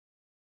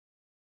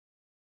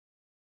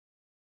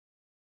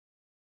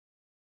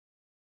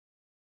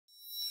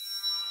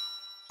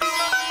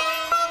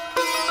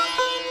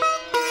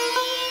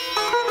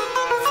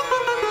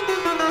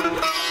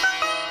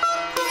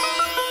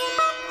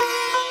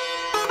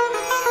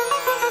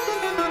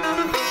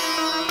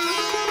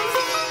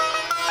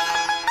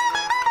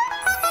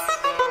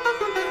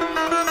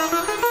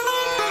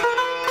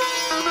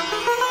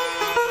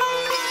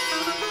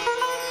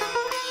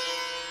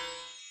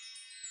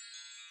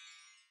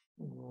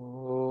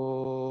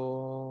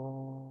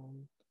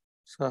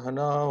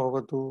सहना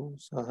भवतु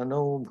सहनौ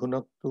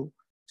भुनक्तु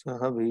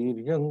सह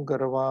वीर्यं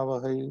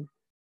करवावहै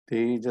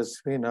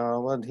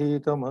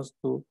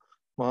तेजस्विनावधीतमस्तु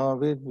मा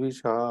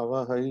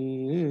विद्विषावहै।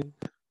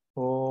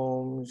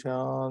 ओम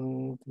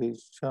शांति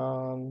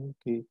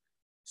शांति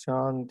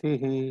शांति।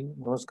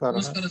 नमस्कारः।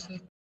 नमस्कार सर।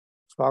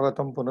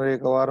 स्वागतं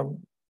पुनरेकवारं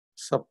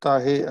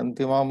सप्ताहे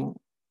अन्तिमां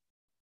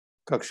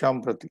कक्षां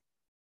प्रति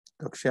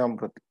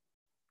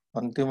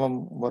अन्तिमं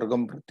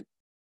वर्गं प्रति।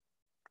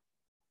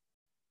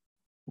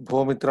 भो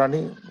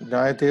मित्राणि,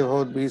 ज्ञायते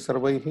भवद्भिः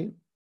सर्वैः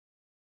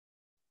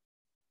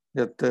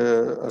यत्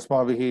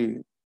अस्माभिः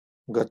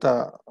गत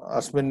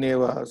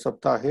अस्मिन्नेव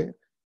सप्ताहे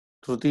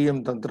तृतीयं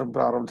तन्त्रं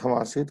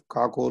प्रारब्धमासीत्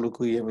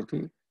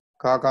काकोलुकीयमिति।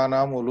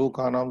 काकानाम्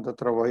उलूकानां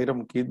तत्र वैरं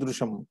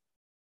कीदृशं,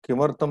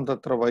 किमर्थं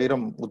तत्र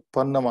वैरम्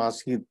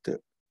उत्पन्नमासीत्,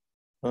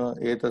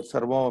 एतत्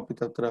सर्वमपि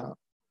तत्र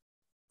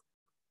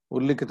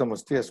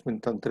उल्लिखितमस्ति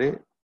अस्मिन् तन्त्रे।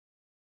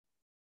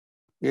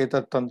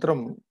 एतत् तन्त्रं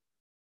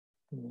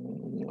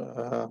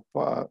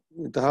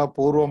इतः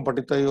पूर्वं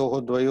पठितयोः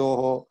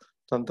द्वयोः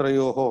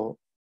तन्त्रयोः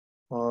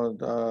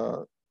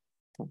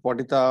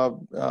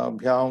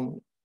पठिताभ्यां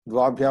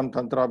द्वाभ्यां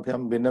तन्त्राभ्यां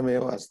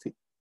भिन्नमेव अस्ति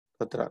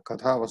तत्र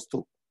कथावस्तु।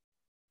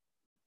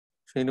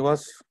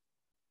 Srinivas,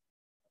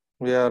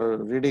 we are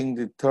reading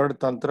the third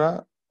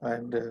tantra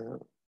and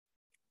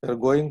we are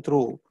going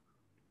through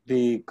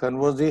the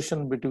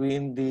conversation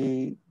between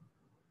the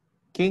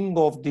king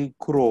of the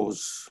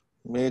crows,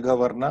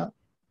 Meghavarna,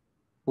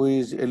 who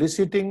is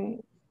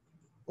eliciting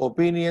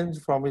opinions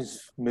from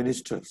his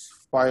ministers,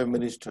 5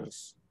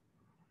 ministers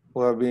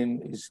who have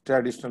been his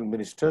traditional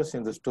ministers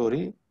in the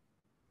story,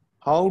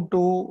 how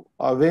to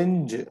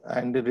avenge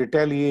and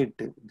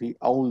retaliate the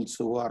owls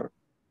who are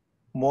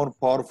more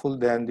powerful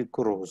than the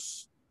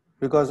crows,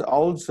 because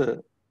owls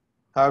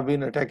have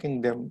been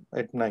attacking them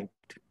at night,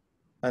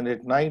 and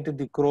at night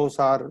the crows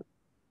are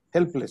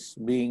helpless,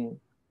 being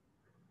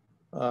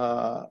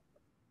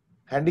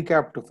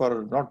handicapped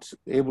for not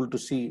able to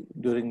see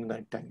during the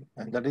night time,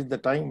 and that is the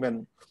time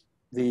when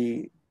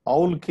the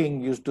owl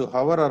king used to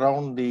hover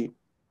around the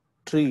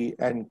tree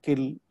and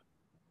kill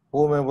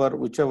whomever,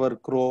 whichever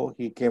crow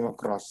he came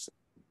across.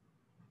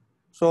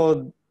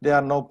 So they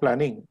are now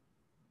planning,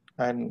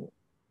 and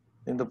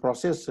in the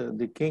process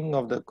the king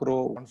of the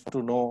crow wants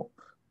to know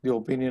the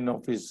opinion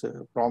of his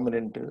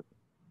prominent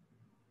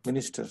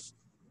ministers.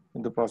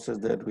 In the process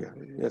that we are.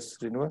 Yes,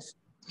 Srinivas.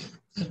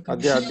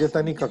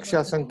 अद्यतनी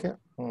कक्षा संख्या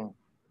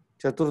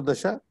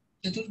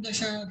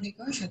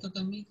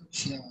चतुर्दशाधिकशततमी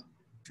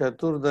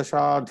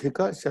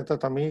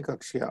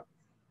कक्षा.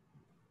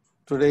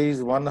 Today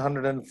is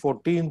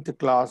 114th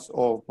class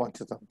of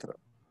Panchatantra.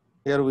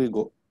 Here we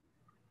go.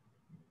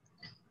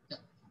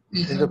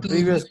 In the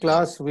previous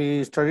class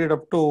we studied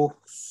up to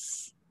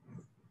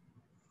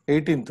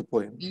 18th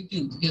poem.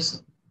 18th, yes sir.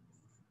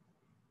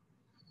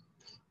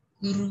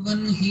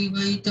 Kurvan hi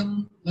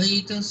vaitam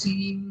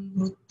vaitasim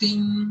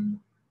vrittim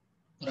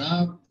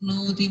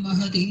prapnoti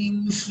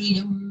mahatim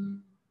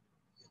shriyam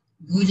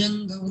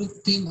bhujanga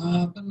vrittim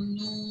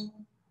apanno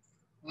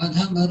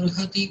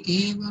vadhamarhati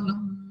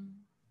kevalam.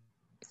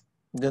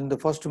 Then the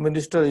first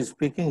minister is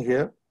speaking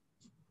here.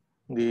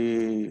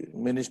 The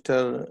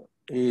minister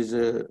is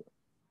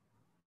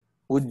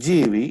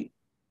Ujjivi,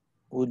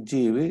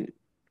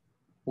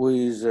 who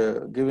is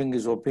giving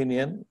his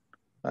opinion,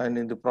 and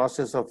in the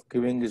process of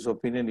giving his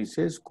opinion he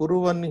says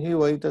Kuruvanhi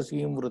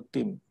Vaitasim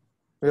Vrittim.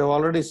 We have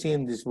already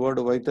seen this word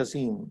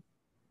Vaitasim.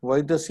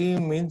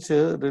 Vaitasim means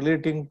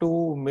relating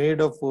to made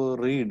of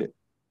reed,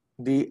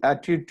 the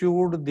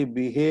attitude, the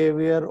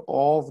behavior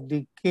of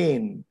the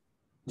cane.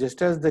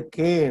 Just as the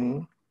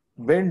cane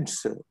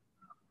bends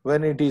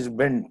when it is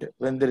bent,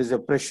 when there is a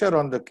pressure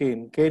on the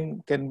cane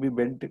can be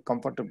bent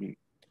comfortably.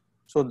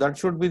 So that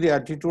should be the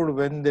attitude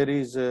when there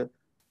is a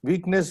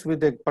weakness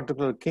with a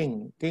particular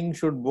king. King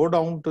should bow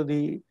down to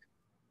the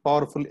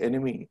powerful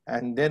enemy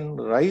and then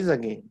rise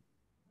again,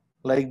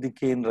 like the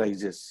cane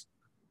rises.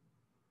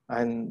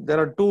 And there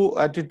are two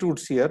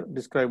attitudes here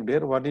described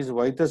here. One is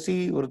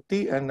Vaitasi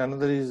Vritti and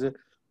another is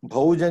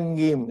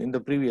Bhaujangim in the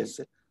previous,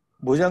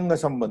 Bhujanga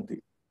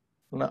Sambandhi.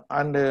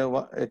 And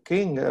a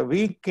king, a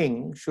weak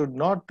king, should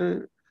not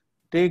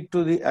take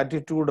to the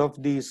attitude of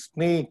the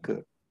snake,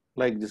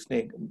 like the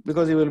snake,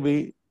 because he will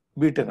be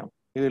beaten up,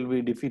 he will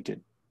be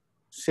defeated.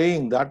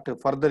 Saying that,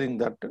 furthering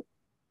that,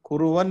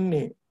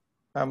 Kuruvanni,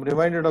 I am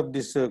reminded of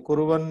this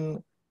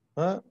Kuruvan,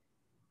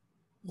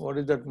 what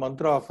is that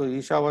mantra of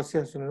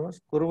Ishavasya?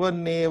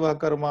 Kurvanneva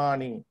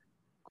karmani,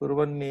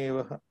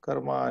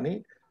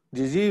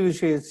 jiji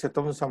vishet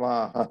satam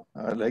samaha.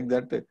 Like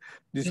that,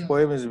 this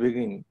poem is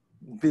beginning.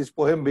 This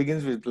poem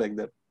begins with like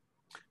that.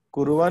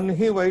 Kuruvanhi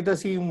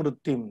Vaitasi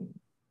Mruttim.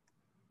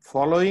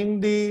 Following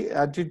the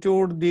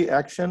attitude, the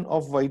action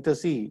of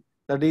Vaitasi,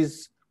 that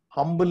is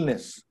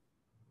humbleness.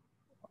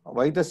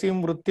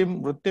 Vaitasim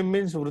Vrittim. Vrittim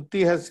means,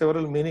 Vritti has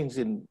several meanings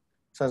in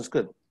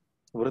Sanskrit.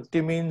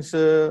 Vritti means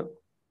the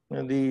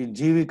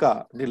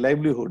jivika, the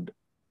livelihood.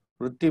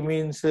 Vritti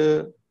means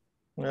you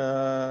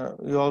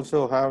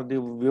also have the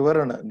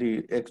vivarana,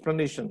 the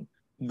explanation,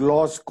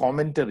 gloss,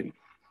 commentary.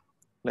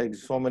 like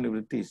so many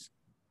vrittis.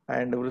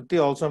 And vritti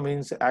also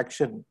means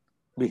action,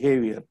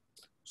 behavior.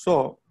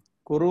 So,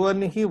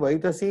 kurvanhi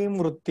vaitasim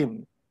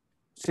vrittim.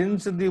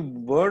 Since the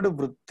word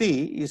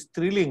vritti is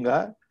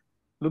strilinga,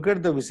 look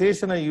at the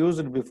Visheshana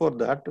used before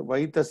that,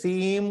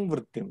 vaitasim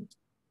vrittim.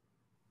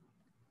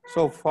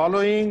 So,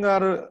 following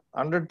or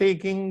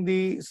undertaking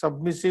the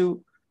submissive,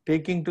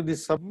 taking to the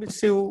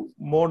submissive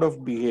mode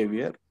of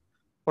behavior,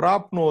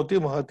 prapnoti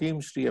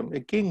mahatim shriyam. A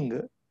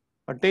king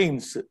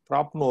attains,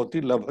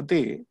 prapnoti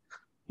labhate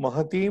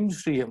mahatim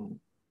shriyam.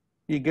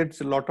 He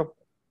gets a lot of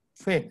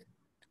fame.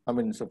 I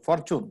mean, it's a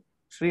fortune,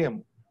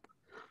 shriyam.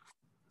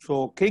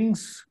 So,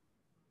 kings,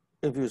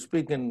 if you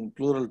speak in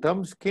plural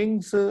terms,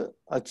 kings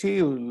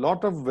achieve a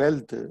lot of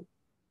wealth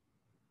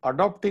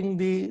adopting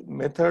the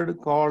method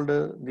called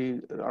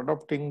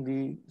adopting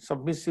the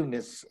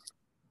submissiveness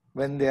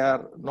when they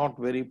are not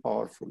very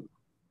powerful.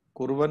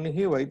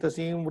 Kurvanhi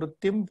vaitasim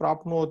vrittim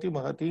prapnoti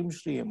mahatim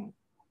shriyam.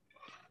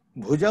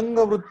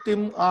 Bhujanga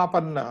vrittim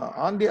apanna.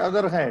 On the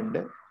other hand,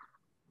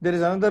 there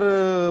is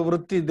another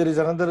vritti, there is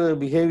another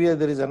behavior,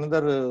 there is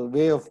another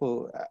way of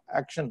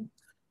action,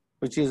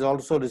 which is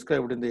also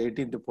described in the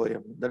 18th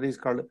poem. That is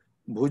called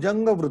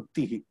Bhujanga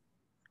vritti.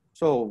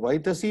 So,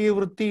 Vaitasi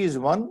vritti is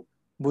one,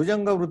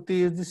 Bhujanga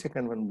vritti is the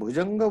second one.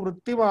 Bhujanga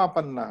vritti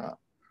apanna.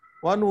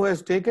 One who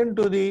has taken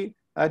to the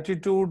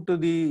attitude, to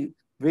the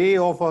way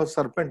of a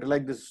serpent,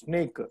 like the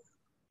snake,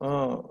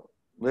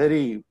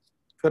 very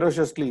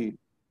ferociously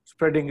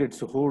spreading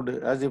its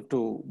hood as if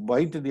to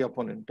bite the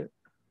opponent.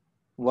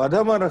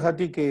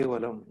 Vadamarhati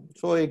kevalam.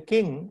 So a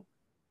king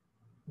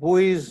who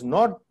is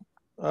not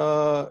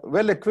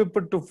well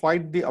equipped to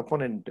fight the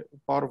opponent,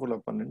 powerful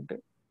opponent,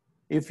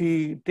 if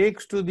he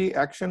takes to the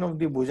action of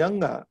the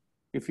Bhujanga,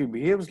 if he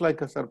behaves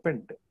like a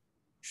serpent,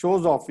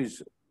 shows off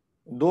his,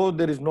 though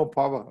there is no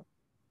power,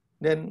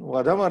 then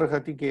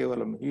Vadamarhati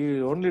kevalam.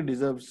 He only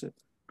deserves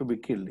to be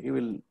killed. He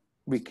will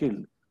be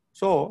killed.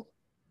 So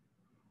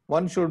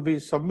one should be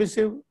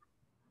submissive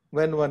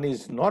when one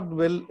is not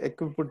well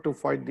equipped to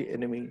fight the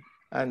enemy,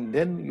 and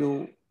then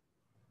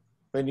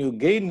when you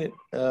gain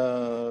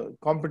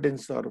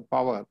competence or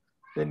power,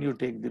 then you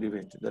take the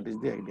revenge. That is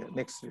the idea.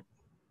 Next.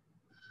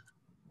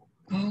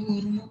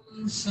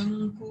 कौर्मं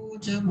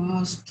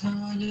सङ्कोचमास्थाय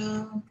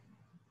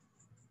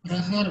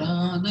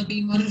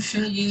प्रहरानभिमर्शयेत्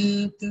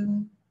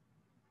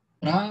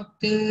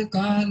प्राप्ते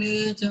काले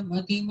च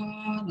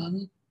मतिमान्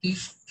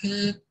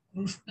अनुत्तिष्ठेत्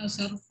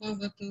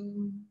कृष्णसर्पवत्.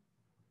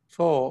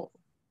 So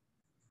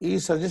he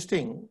is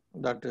suggesting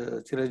that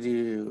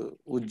Chiraji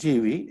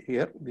Ujjivi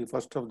here, the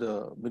first of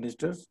the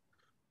ministers,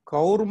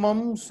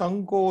 Kaurmam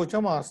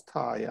Sankocham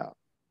Asthaya.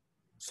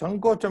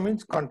 Sankocha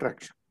means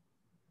contraction.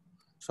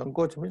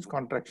 Sankocha means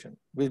contraction,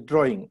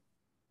 withdrawing.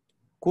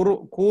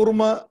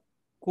 Kurmasya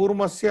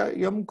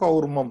yam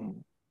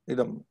kaurmam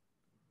idam.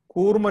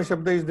 Kurma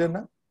shabda is there,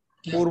 na?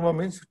 Kurma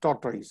means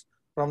tortoise.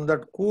 From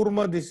that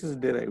kurma, this is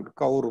derived,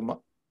 kaurma.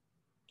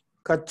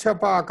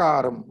 Kachapa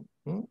akaram.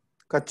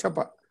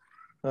 Kachapa.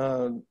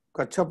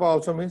 Kachapa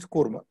also means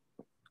kurma.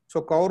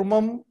 So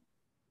kaurmam,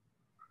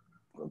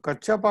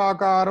 kachapa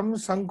akaram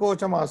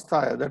sankocham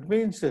asthaya. That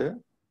means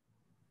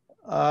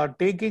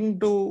taking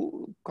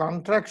to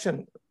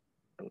contraction,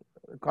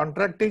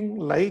 contracting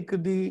like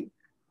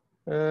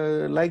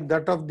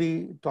that of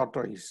the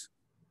tortoise.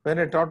 When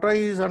a tortoise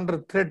is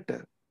under threat,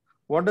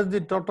 what does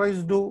the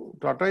tortoise do?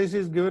 Tortoise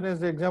is given as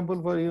the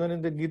example for even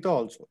in the Gita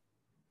also.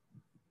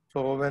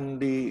 So when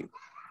the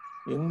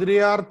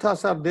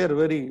indriyarthas are there,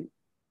 very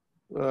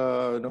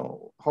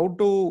how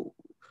to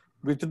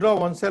withdraw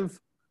oneself.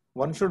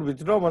 One should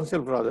withdraw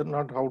oneself rather,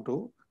 not how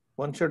to.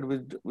 One should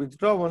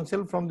withdraw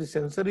oneself from the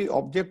sensory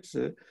objects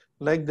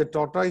like the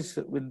tortoise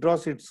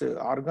withdraws its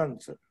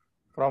organs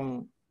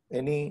from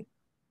any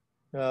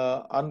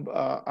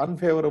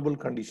unfavorable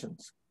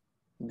conditions.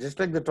 Just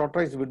like the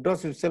tortoise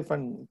withdraws itself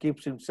and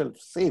keeps itself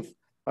safe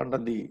under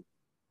the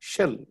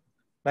shell.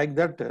 Like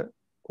that,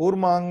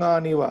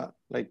 Kurmanganiva,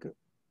 like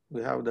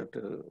we have that,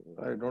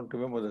 I don't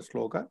remember the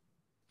sloka.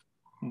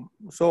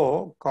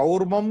 So,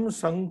 Kaurmam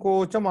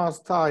Sankocham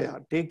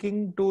Asthaya,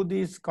 taking to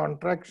this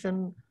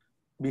contraction,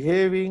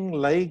 behaving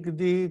like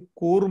the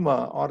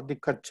Kurma or the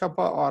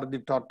Kachapa or the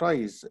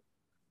tortoise,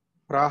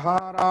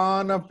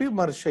 Praharanapi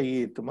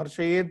Marshayet.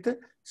 Marshayet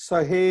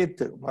Sahet.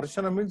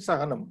 Marshana means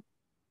Sahanam.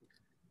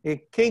 A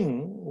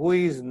king who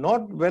is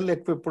not well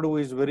equipped, who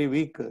is very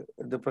weak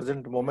at the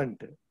present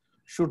moment,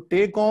 should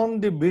take on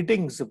the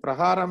beatings.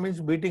 Prahara means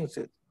beatings,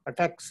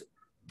 attacks.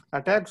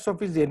 Attacks of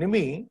his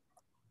enemy,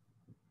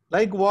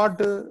 like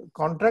what?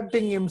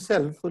 Contracting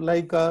himself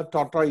like a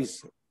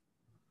tortoise.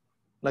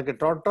 Like a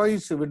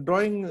tortoise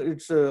withdrawing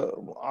its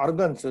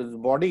organs, its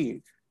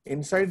body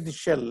inside the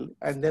shell,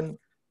 and then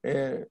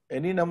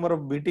any number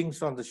of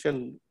beatings on the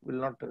shell will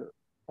not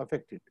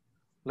affect it.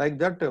 Like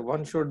that,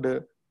 one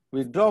should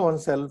withdraw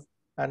oneself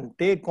and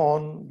take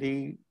on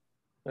the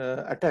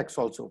attacks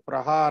also.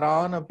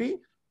 Praharanapi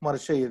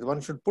marshayet.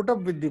 One should put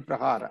up with the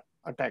prahara,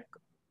 attack.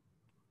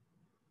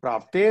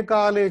 Prapte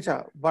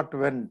kalecha. But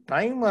when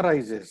time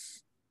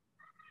arises,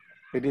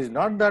 It is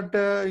not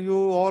that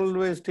you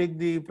always take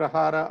the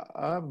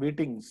prahara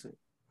beatings.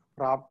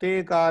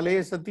 Prapte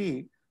kale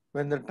sati,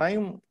 when the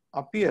time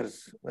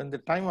appears, when the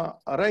time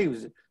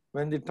arrives,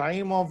 when the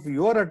time of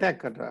your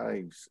attack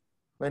arrives,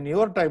 when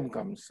your time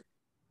comes,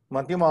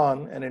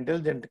 Matiman, an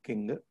intelligent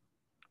king,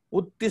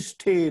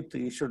 uttishtet,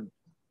 he should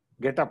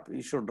get up,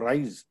 he should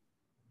rise.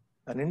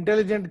 An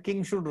intelligent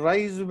king should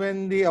rise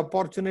when the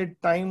opportune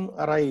time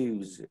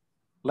arrives.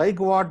 Like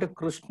what?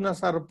 Krishna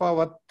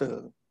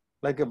Sarpavat,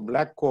 like a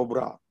black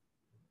cobra.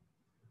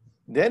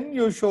 Then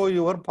you show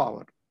your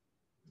power.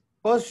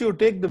 First you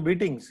take the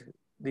beatings,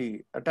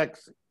 the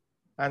attacks,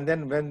 and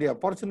then when the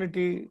opportunate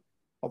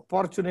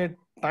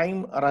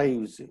time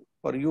arrives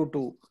for you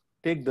to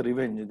take the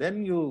revenge,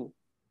 then you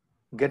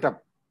get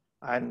up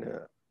and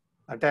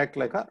attack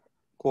like a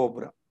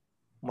cobra.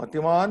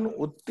 Matiman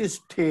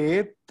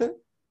uttishtet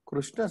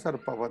Krishna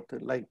Sarpavat,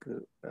 like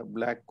a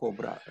black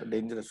cobra, a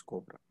dangerous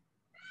cobra.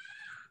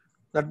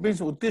 That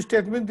means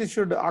uttishtet means he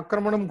should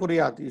akramanam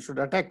kuryat, he should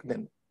attack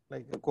then,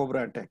 like a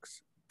cobra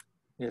attacks.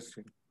 Yes.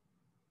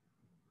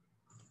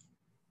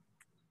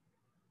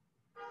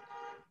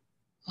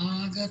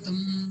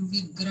 Agatam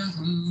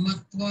vigraham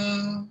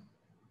matva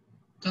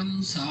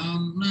tam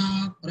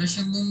samna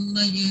prashamam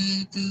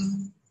nayet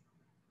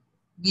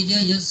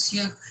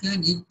vijayasya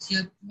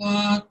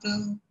nityatvat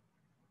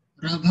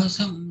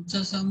rabhasam cha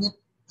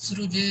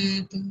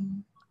samutsrujet.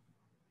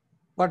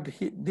 But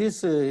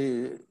this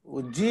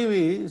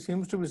Ujjivi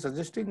seems to be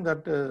suggesting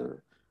that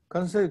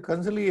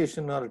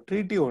conciliation or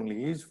treaty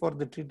only is for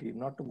the treaty,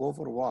 not to go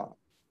for war.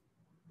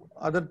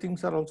 Other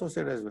things are also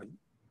said as well.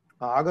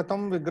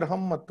 Agatam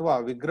vigraham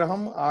matva,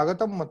 vigraham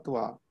agatam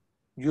matva,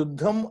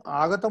 yuddham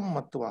agatam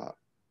matva.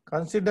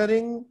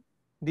 Considering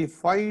the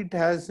fight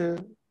has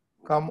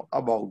come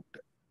about.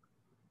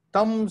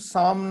 Tam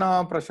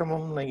samna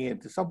prashamam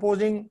nayet.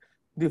 Supposing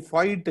the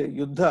fight,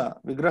 yuddha,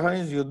 vigraha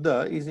is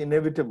yuddha, is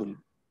inevitable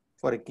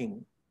for a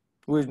king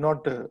who is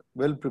not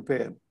well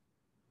prepared,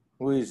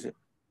 who is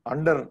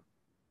under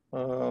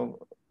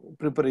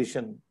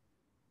preparation,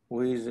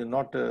 who is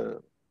not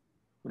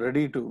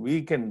ready to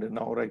weakened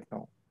now, right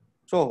now.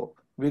 So,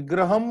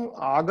 vigraham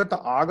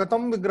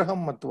agatam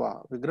vigraham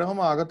matva, vigraham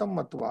agatam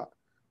matva.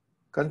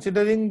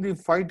 Considering the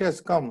fight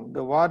has come,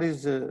 the war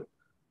is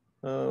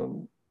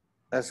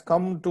has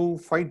come to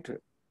fight,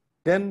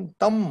 then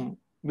tam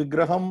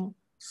vigraham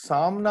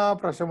samna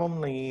prashamam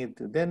nayet.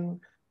 Then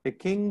a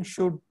king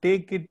should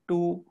take it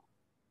to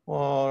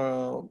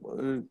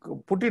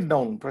put it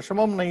down.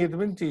 Prashamam nayet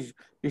means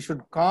he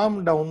should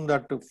calm down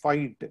that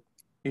fight.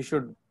 He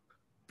should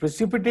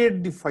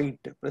precipitate the fight.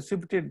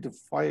 Precipitate the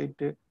fight.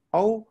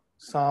 How?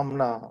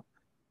 Samna.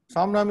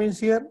 Samna means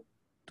here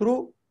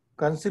through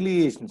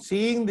conciliation.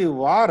 Seeing the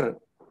war,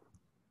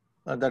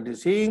 that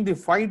is, seeing the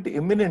fight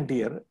imminent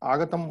here,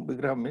 agatam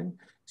vigraham means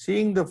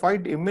seeing the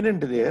fight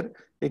imminent there,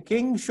 a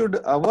king should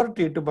avert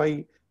it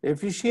by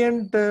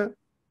efficient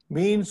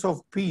means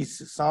of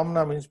peace.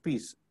 Samna means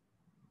peace.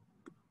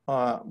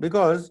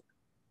 Because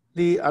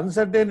the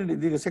uncertainty,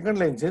 the second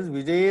line says,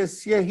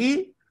 Vijayasya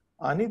hi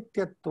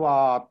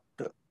anityatvat.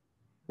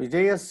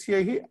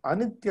 Vijayasya hi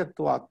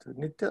anityatvat.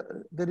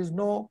 There is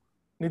no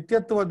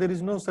nityatva, there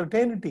is no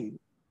certainty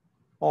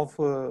of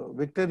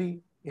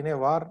victory in a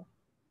war,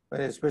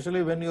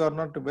 especially when you are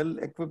not well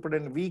equipped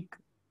and weak.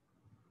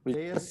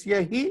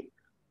 Vijayasya hi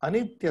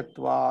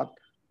anityatvat.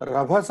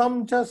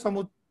 Rabhasam cha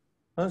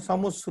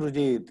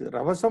samusrujet.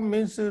 Rabhasam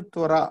means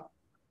tvara.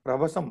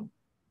 Rabhasam.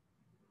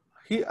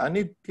 Hi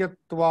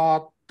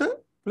anityatvat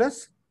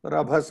plus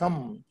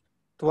rabhasam.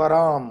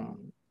 Tvaram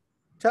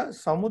cha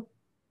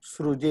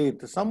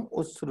samutsrujet.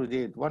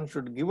 Samusrujet. One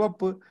should give up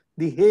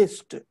the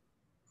haste.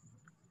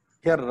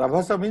 Here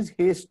rabhasa means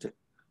haste.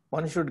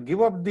 One should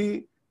give up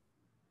the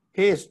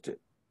haste,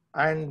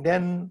 and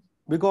then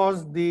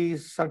because the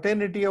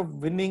certainty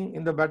of winning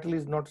in the battle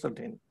is not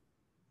certain.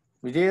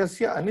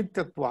 Vijayasya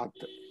anityatvat.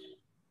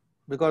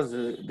 Because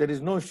there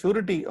is no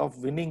surety of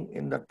winning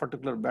in that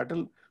particular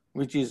battle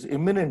which is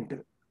imminent.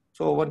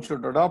 So one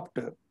should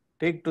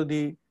take to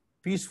the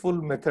peaceful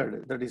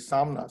method, that is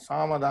samna,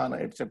 samadhana,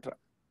 etc.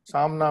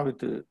 Samna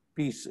with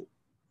peace,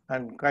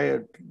 and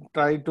try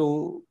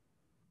to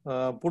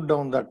put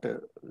down that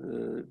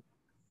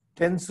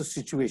tense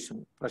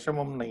situation.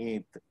 Prashamam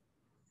nayet.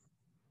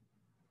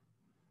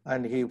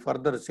 And he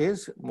further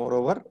says,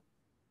 moreover,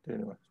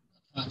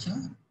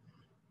 Acha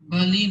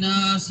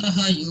balina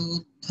saha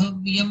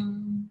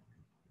yodhavyam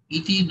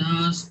iti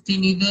nasti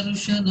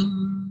nidarshanam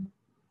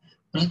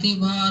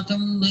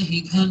prativatam nahi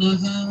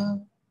ghanaha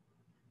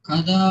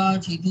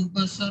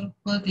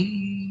kadachidupasarpati.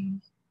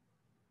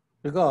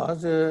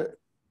 Because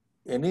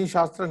any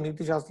Shastra,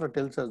 Nitishastra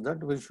tells us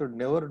that we should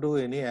never do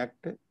any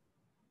act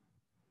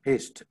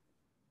haste.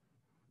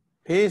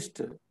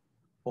 Haste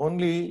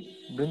only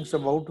brings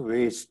about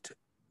waste.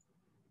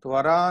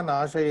 Tvara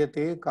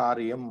nashayate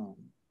karyam.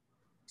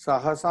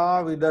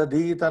 Sahasa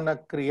vidadhitana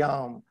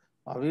kriyam.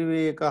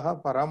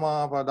 Avivekaha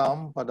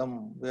paramapadam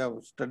padam. We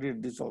have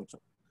studied this also.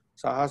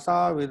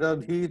 Sahasa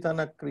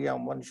vidadhitana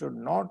kriyam. One should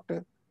not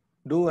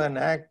do an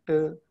act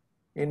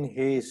in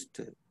haste.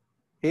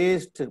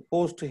 Haste,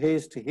 post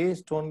haste,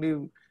 haste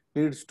only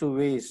leads to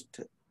waste.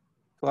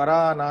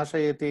 Tvara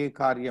nashayate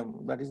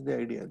karyam. That is the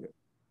idea there.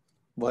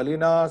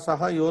 Balina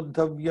saha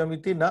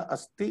yodhavyamiti na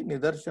asti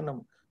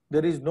nidarshanam.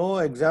 There is no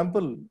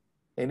example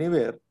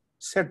anywhere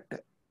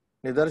set.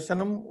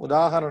 Nidarshanam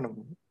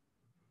udaharanam.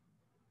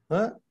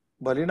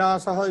 Balina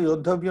saha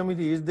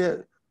yodhavyamiti. Is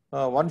there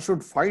one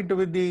should fight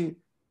with the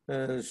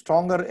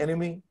stronger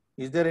enemy?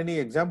 Is there any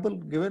example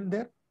given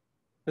there?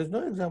 There is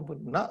no example.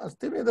 Na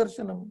asti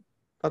nidarshanam.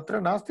 Tatra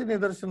nasti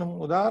nidarshanam.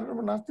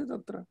 Udaharanam nasti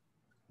tatra.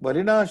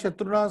 Balina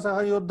shatruna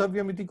saha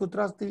yodhavyamiti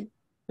kutrasti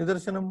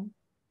nidarshanam.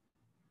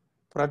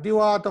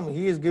 Prativatam,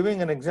 he is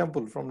giving an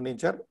example from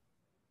nature.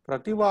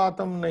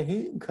 Prativatam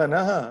nahi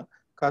ghanaha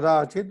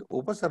kadachid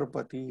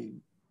upasarpati.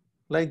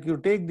 Like you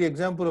take the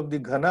example of the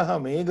ghanaha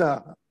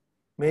megha.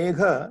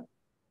 Megha,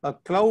 a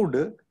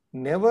cloud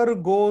never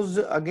goes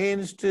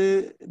against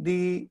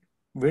the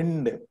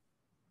wind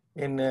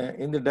in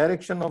the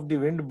direction of the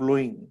wind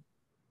blowing.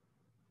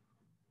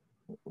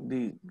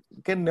 The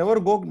can never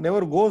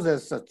goes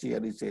as such here,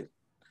 he says.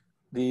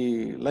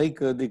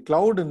 The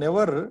cloud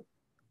never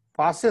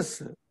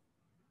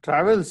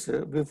travels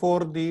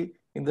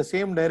in the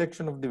same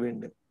direction of the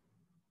wind.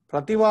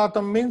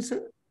 Prativatam means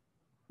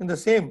in the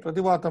same.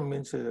 Prativatam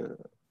means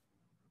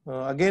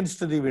against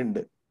the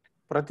wind.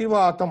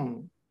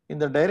 Prativatam, in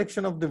the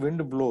direction of the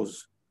wind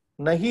blows.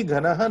 Nahi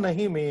ghanaha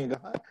nahi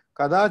megha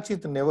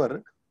kadachit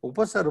never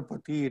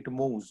upasarpati, it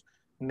moves.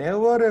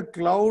 Never a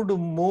cloud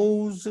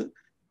moves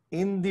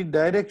in the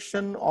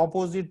direction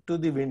opposite to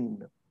the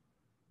wind.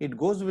 It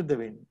goes with the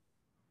wind.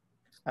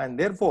 And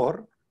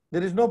therefore,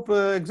 there is no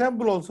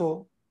example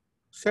also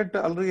set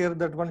earlier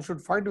that one should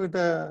fight with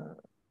a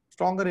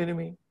stronger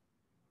enemy.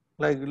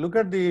 Like look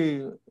at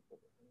the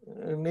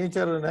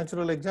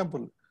natural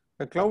example.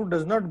 A cloud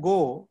does not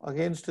go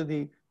against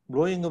the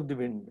blowing of the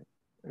wind,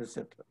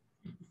 etc.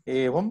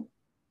 Evam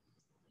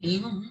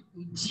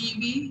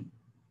ujjivi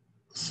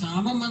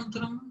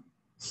samamantram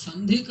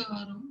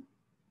sandhikaram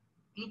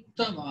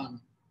kluptavan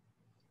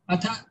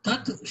atha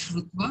tat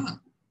shrutva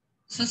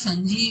sa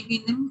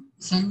sanjeevinam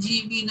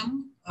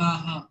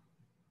aha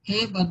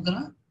he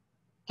Badra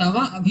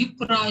tava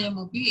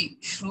abhiprayamapi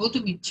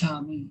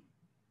shrotumichhami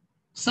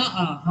sa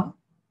aha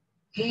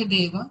he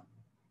Deva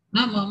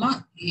na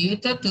mama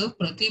etat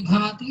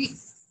pratibhati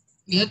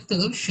yat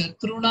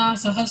shatruna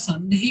saha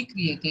sandhi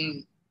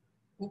kriyate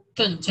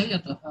uktancha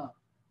yataha.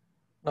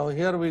 Now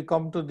here we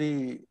come to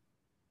the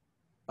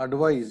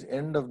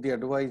end of the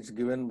advice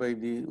given by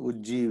the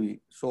Ujjivi.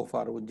 So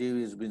far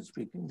Ujjivi has been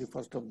speaking, the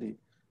first of the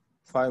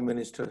 5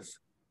 ministers.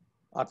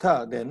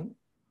 Atha, then,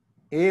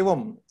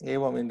 evam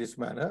in this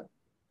manner,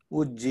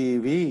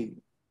 Ujjivi,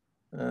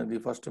 the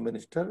first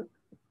minister,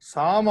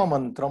 Sama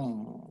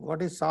mantram.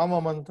 What is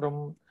Sama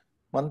mantram?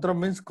 Mantram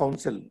means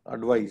counsel,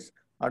 advice.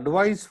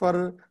 Advice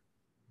for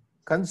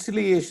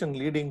conciliation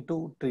leading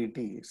to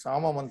treaty.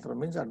 Sama mantram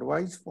means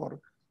advice for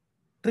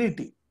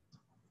treaty.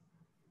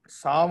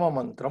 Sama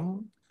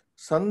mantram,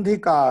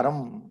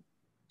 sandhikaram,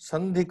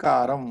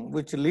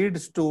 which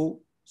leads to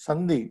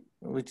sandhi,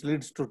 which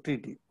leads to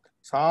treaty.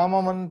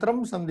 Sama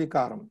mantram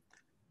sandhikaram.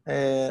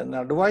 An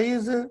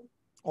advice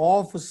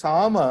of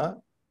Sama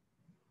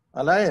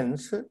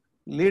alliance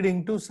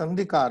leading to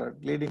sandhikara,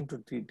 leading to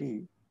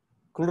treaty.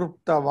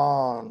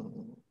 Klurptavan.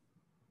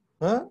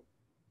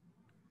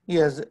 He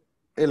has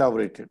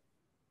elaborated.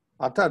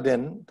 Atha,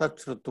 then,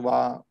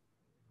 tachrutva,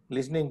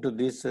 listening to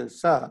this,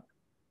 sa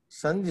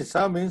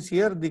means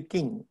here the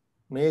king,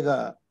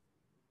 Megha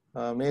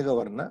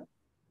Varna.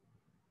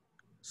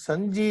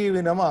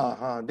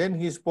 Sanjeevinam, then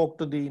he spoke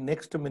to the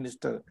next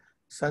minister,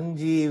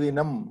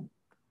 Sanjeevinam.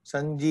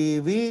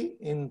 Sanjeevi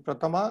in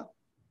Pratama,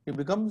 he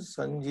becomes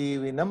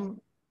Sanjeevinam,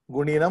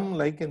 Guninam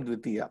like in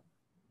Dvitiya.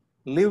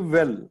 Live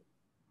well,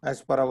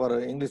 as per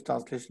our English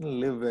translation,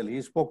 live well.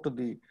 He spoke to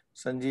the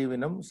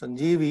Sanjeevinam,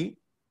 Sanjeevi,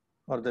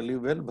 or the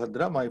live well,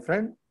 Bhadra, my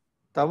friend,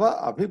 Tava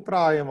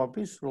abhiprayam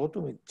api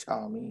shrotum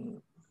ichhami.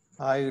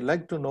 I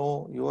like to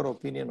know your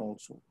opinion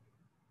also.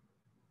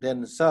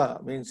 Then Sa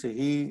means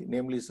he,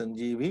 namely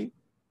Sanjeevi,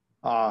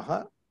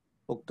 Aha,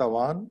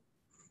 Uktavan,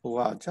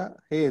 Uvacha,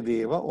 He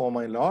Deva, O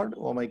my Lord,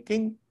 O my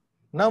King,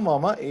 Na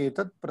mama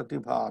etat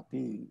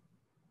pratibhati.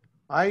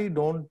 I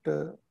don't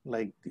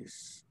like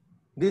this.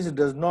 This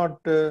does not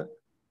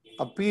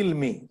appeal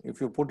me,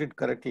 if you put it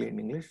correctly in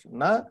English.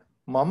 Na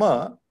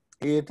mama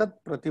etat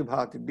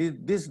pratibhati.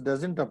 This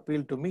doesn't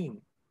appeal to me.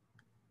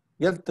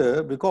 Yat,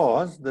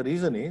 because the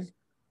reason is,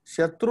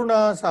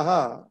 Shatruna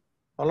saha,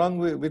 along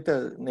with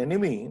an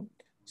enemy,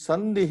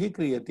 sandhi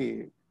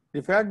kriyate.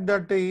 The fact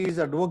that he is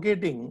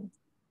advocating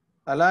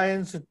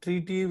alliance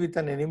treaty with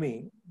an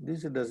enemy,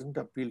 this doesn't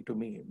appeal to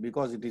me,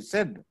 because it is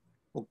said,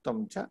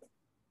 Uktam cha.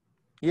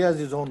 He has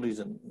his own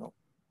reason. No.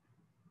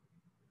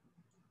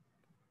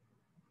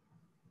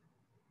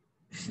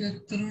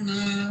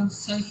 Shatruna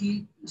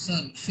nahi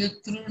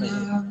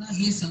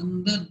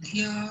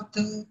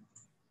sandadhyat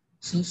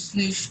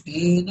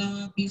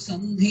suslishtena pi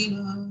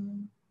sandhina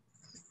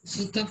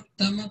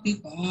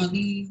sutaptamapi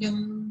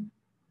paniyam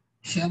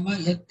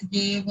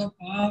shamayatyeva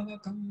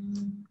pavakam.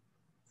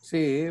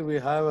 See, we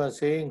have a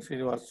saying,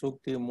 Srinivas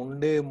Sukti,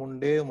 Munde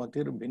Munde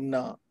Matir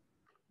Bhinna.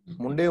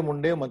 Munde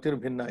Munde Matir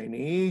Bhinna. In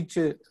each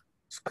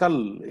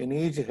skull, in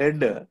each head,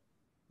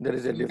 there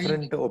is a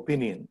different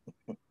opinion.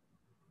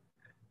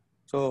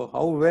 So,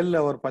 how well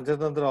our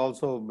Panchatantra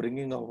also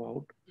bringing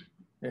about.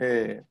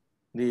 The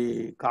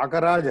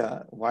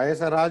Kakaraja,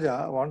 Vayasa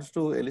Raja wants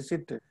to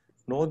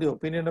know the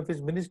opinion of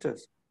his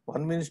ministers.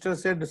 One minister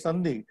said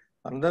Sandhi,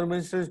 another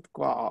minister is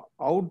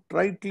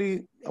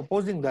outrightly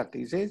opposing that.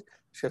 He says,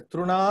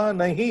 Shatruna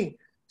nahi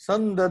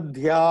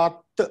sandadhyat.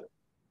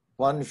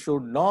 One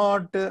should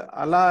not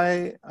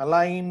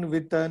align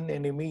with an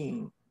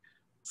enemy.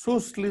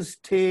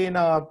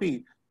 Suslistena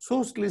api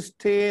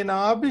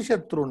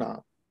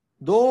shatruna.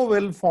 Though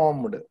well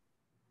formed,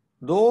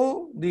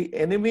 though the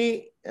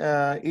enemy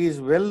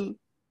is well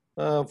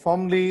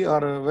firmly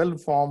or well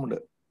formed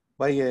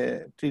by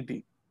a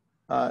treaty,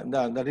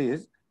 that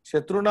is,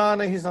 Shatruna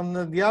nahi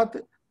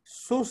sandhyat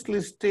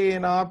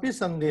suslistena api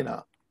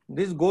sandhina.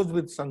 This goes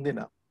with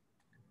sandhina.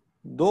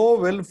 Though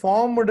well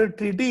formed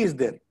treaty is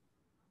there,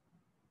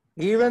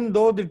 even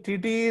though the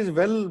treaty is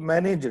well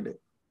managed,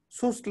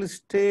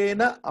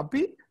 suslistena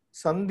api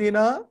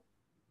sandhina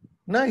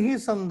nahi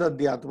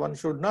sandhyat. One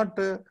should not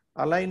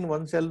align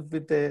oneself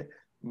with a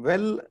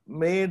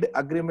well-made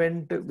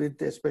agreement with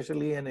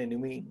especially an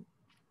enemy.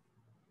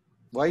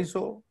 Why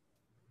so?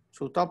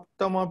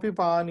 Sutaptamapi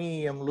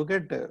paniyam. Look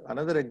at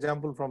another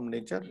example from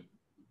nature.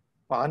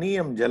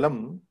 Paniyam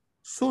jalam.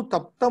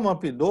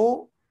 Sutaptamapi,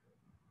 though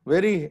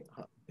very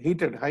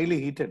heated,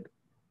 highly heated,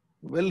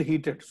 well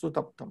heated,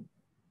 sutaptam.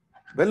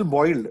 Well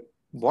boiled,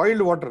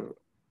 boiled water.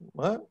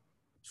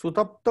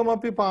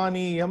 Sutaptamapi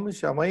paniyam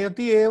shamayati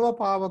eva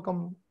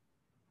pavakam.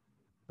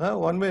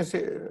 One may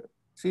say,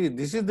 see,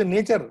 this is the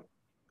nature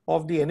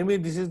of the enemy.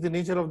 This is the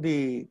nature of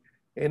the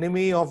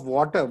enemy of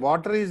water.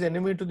 Water is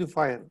enemy to the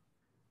fire.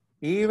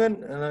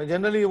 Even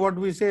generally what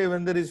we say,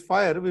 when there is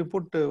fire, we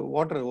put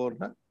water over.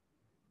 Na?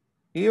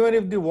 Even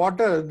if the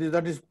water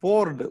that is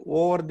poured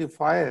over the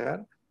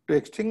fire to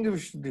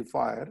extinguish the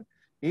fire,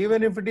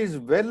 even if it is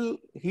well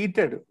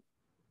heated,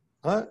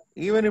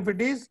 even if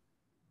it is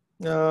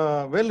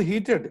well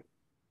heated,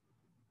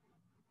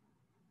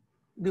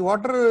 the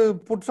water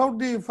puts out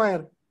the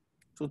fire.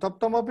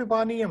 Sutaptamapi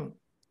paniyam.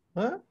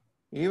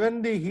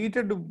 Even the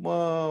heated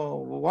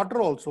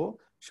water also,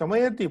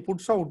 shamayati,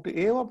 puts out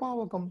eva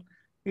pavakam.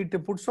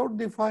 It puts out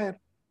the fire.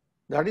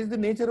 That is the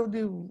nature of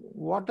the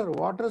water.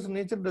 Water's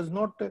nature does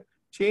not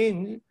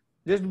change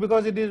just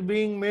because it is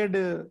being made,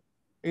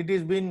 it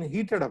is being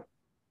heated up.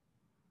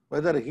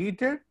 Whether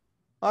heated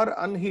or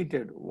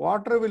unheated,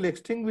 water will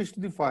extinguish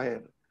the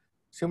fire.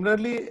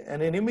 Similarly,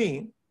 an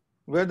enemy,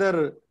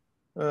 whether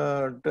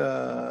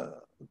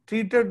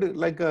treated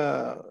like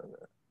a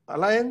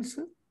alliance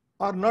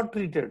or not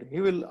treated,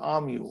 he will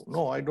arm you.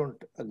 No, I don't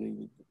agree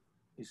with you,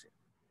 he said.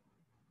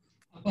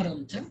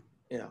 Aparamcha.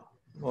 Yeah.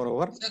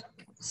 Moreover,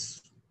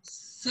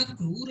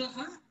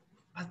 Sakruraha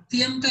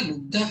atyanta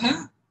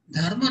lubdaha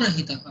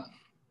dharmarahitaha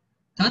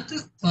tat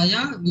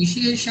tvaya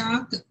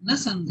visheshat na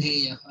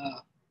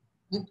sandheyaha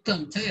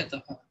uktam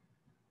chayataha.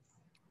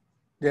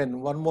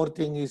 then one more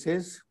thing he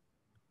says.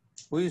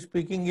 Who is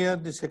speaking here?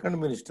 The second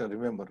minister,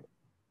 remember.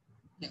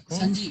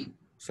 Sanjeev.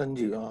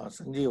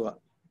 Sanjeeva.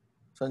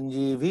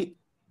 Sanjeevi.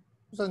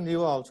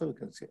 Sanjeeva also we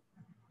can say.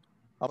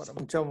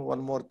 One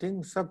more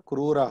thing. Sa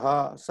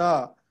kruraha.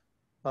 Sa.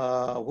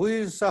 Who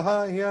is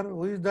Saha here?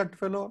 Who is that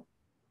fellow?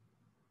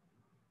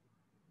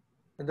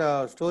 In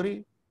the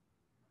story,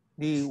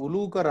 the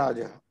Uluka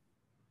Raja.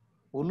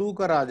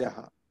 Uluka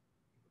Rajaha.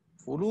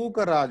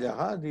 Uluka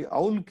Rajaha, the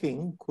owl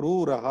king,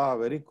 Kruraha,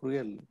 very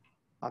cruel.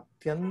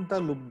 Atyanta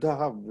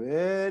Lubdaha,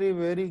 very,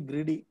 very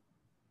greedy.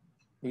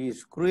 He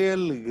is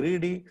cruel,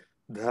 greedy.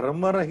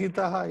 Dharma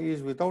Rahitaha, he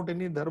is without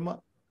any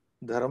dharma.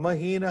 Dharma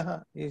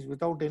Hinaha, he is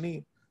without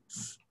any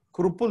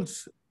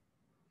scruples,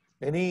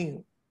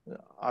 any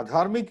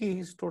adharmic, he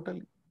is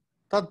totally.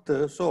 Tat,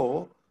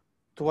 so,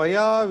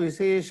 Tvaya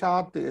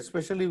Viseshat,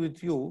 especially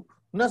with you,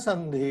 na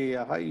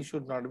sandheyaha, he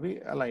should not be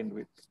aligned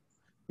with.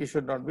 He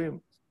should not be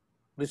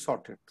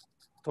resorted.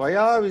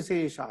 Tvaya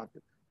Viseshat,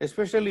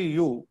 especially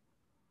you,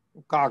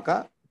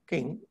 Kaka,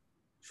 king,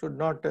 should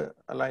not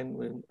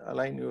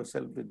align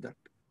yourself with that.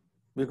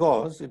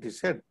 Because it is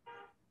said,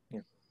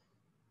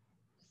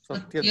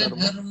 Satya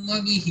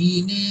dharma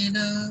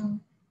vihinena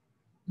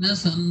na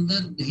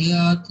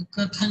sandadhyat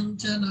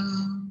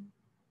kathanchana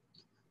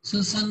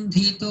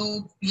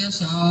susandhitopya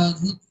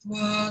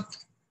sadhutvat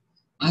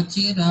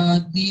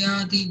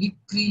achiradyati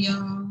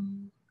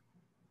vikriyam.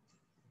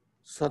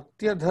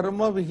 Satya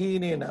dharma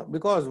vihinena.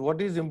 Because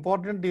what is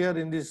important here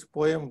in this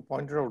poem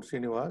pointed out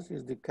Srinivas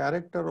is the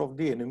character of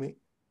the enemy.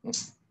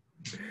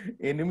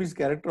 Enemy's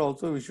character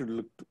also we should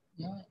look to.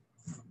 Yeah.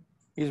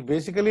 He is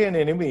basically an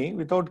enemy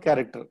without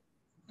character.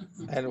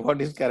 And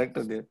what is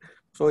character there?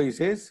 So he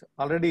says,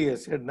 already he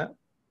said, na,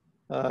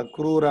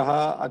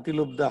 kruraha,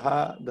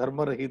 atilubdaha,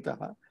 dharma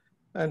rahitaha,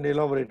 and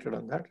elaborated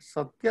on that.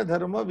 Satya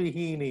dharma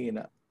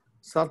vihinena.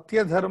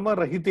 Satya dharma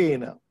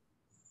rahitena.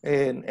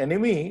 An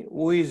enemy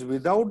who is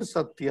without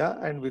satya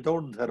and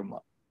without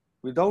dharma.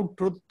 without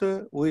truth,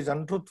 who is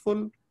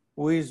untruthful,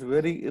 who is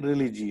very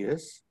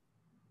irreligious.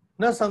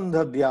 Na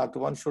sandhadyat,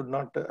 one should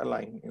not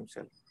align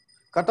himself.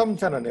 Katam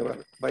chana, never.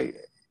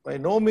 By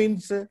no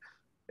means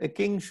a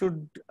king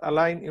should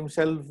align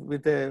himself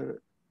with a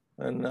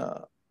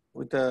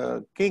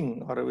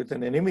king or with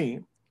an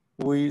enemy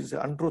who is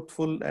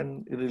untruthful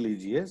and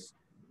irreligious.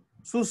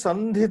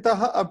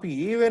 Susandhitaha api,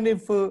 even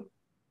if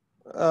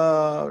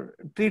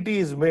treaty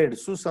is made,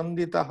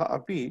 susandhitaha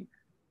api,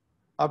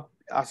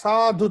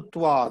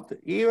 asadhutvat,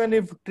 even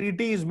if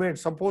treaty is made,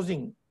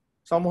 supposing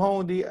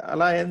somehow the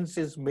alliance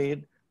is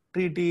made,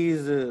 treaty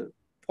is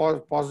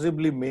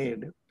possibly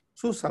made,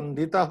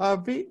 susandhitaha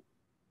api,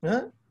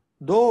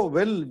 though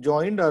well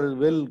joined or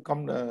well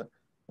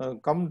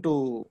come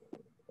to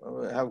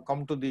have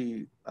come to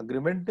the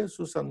agreement,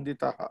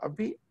 susandhitaha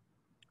api,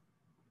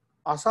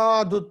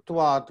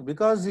 asadhutvat,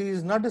 because he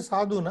is not a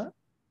sadhu, na?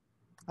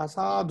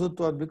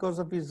 Asadhutvat, because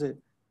of his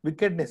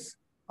wickedness.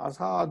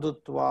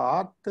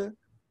 Asadhutvat,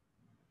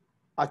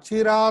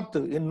 achirat,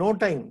 in no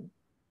time.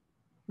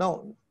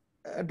 Now,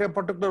 at a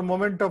particular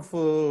moment of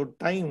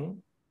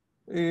time,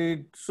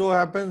 it so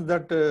happens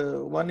that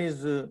one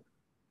is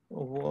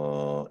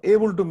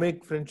able to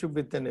make friendship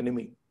with an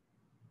enemy.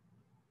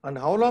 And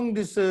how long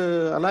this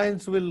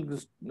alliance will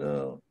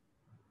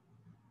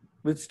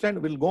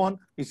withstand, will go on?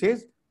 He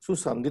says,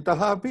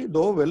 Susanditaha api,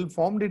 though well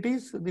formed it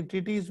is, the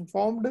treaty is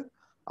formed,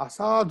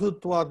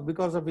 asadhutvat,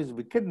 because of his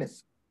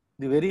wickedness,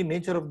 the very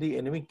nature of the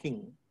enemy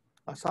king.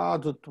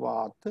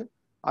 Asadhutvat,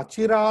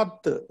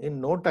 achirat, in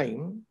no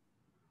time,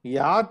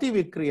 yati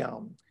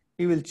vikriyam,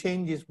 he will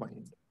change his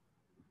mind.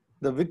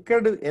 The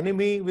wicked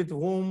enemy with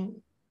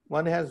whom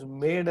one has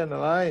made an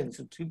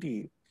alliance,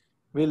 treaty,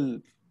 will,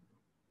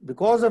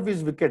 because of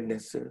his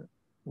wickedness,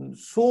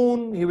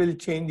 soon he will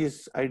change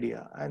his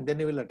idea and then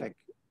he will attack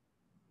you.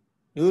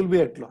 You will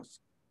be at loss.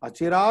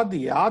 Achirad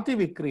yati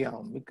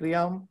vikriyam.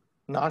 Vikriyam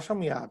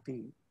nasham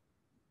yati.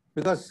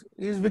 Because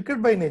he is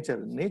wicked by nature.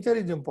 Nature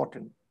is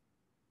important.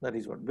 That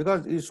is what.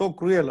 Because he is so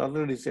cruel,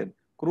 already said.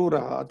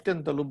 Kruraha,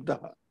 atyanta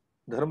lubdaha,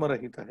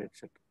 dharmarahita,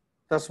 etc.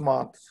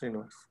 Tasmat,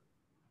 Srinivas.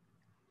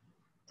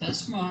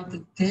 तस्मात्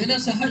तेन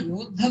सह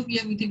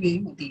योद्धव्यमिति मे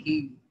मतिः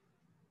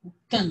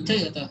उक्तं च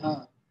यतः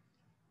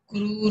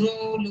क्रूरो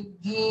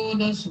लुब्धो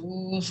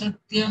दशो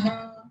सत्यः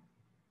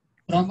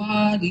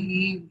प्रमादी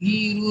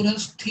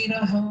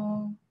भीरुरस्थिरः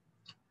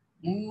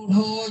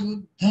मूढो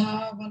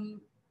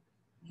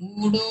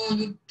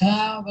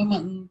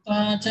युद्धावमन्ता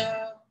च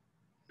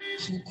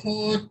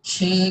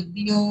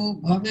सुखोच्छेद्यो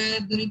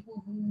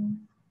भवेद्रिपुः.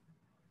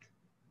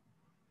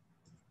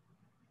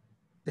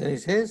 Then he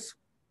says,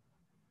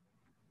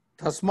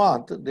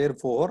 Tasmat,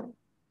 therefore,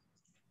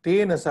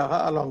 tena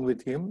saha, along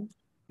with him,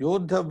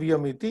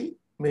 yodhavyamiti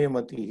me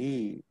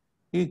matihi.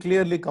 He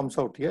clearly comes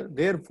out here.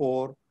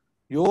 Therefore,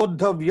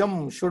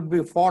 yodhavyam should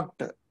be fought.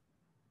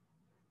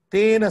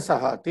 Tena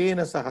saha,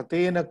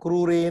 tena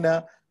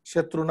krurena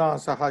shatruna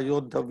saha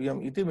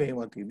yodhavyam iti me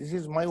mati. This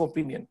is my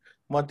opinion.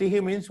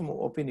 Matihi means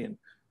opinion.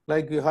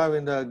 Like you have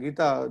in the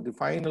Gita, the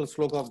final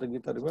sloka of the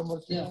Gita, remember?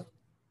 Yeah.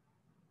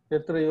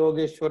 Yatra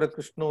yogeshwara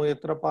krishno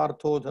yatra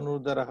partho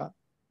dhanurdaraha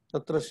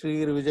tatra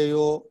shrir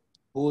vijayo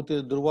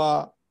bhutir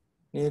dhruva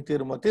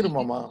nitir matir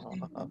mama.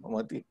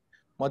 Mati.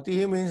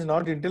 Mati means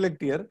not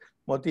intellect here.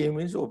 Mati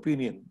means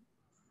opinion.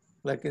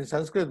 Like in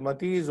Sanskrit,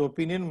 mati is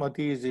opinion,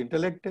 mati is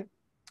intellect.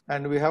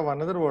 And we have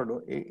another word,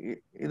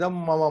 idam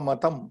mama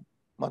matam.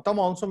 Matam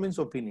also means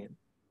opinion,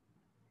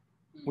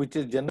 which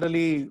is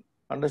generally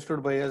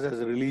understood by us as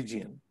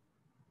religion.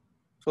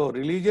 So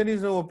religion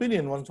is an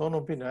opinion, one's own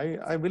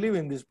opinion. I believe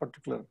in this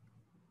particular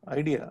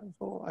idea,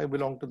 so I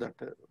belong to that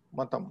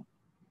matam.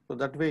 So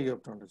that way you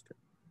have to understand.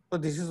 So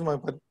this is my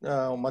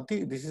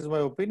mati, this is my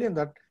opinion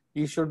that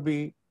you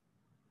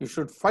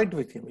should fight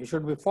with him, he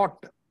should be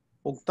fought.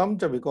 Uktam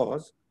cha,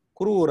 because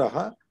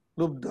kruraha,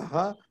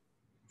 lubdaha,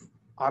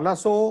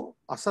 alaso,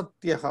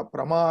 asatyaha,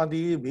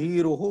 pramadi,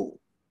 bhiruhu,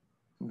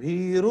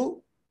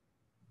 bhiru,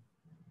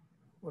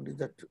 what is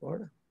that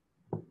word?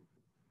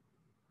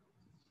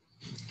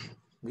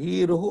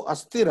 Bhiruhu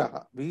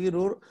astiraha,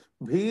 bhirur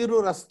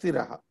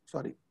astiraha,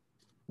 sorry.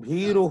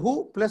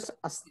 Bhiruhu plus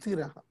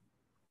astiraha.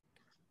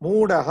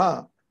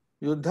 Moodaha,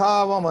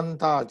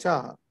 yuddhavamanta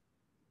cha,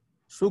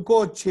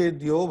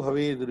 sukochedyo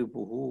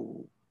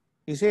bhavedripuhu.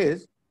 He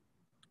says,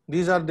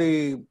 these are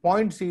the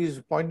points he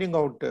is pointing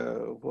out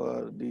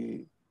for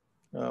the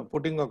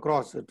putting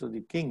across to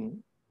the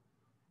king.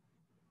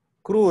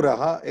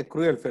 Kruraha, a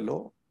cruel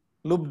fellow.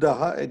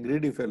 Lubdaha, a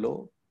greedy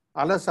fellow.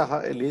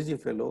 Alasaha, a lazy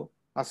fellow.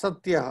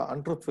 Asatyaha,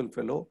 untruthful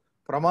fellow.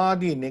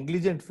 Pramadi,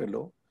 negligent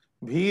fellow.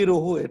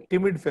 Bhiruhu, a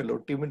timid fellow.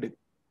 Timid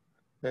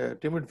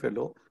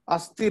fellow.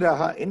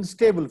 Astiraha,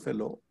 unstable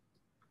fellow.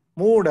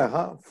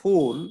 Moodaha,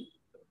 fool.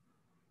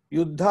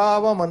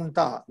 Yuddha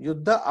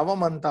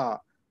avamanta,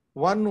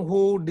 one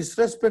who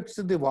disrespects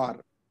the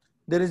war.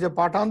 There is a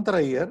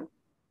Patantara here.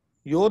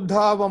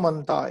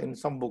 Yodhavamanta in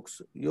some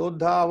books.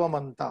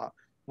 Yodhavamanta,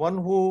 one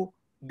who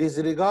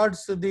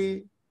disregards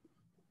the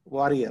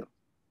warrior.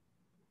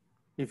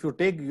 If you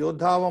take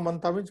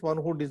Yodhavamanta means one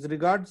who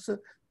disregards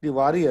the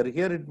warrior.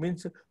 Here it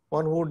means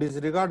one who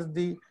disregards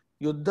the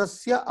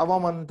Yuddhasya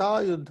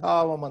avamanta,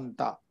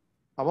 Yuddhavamanta.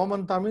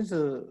 Avamanta means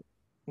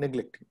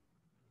neglecting.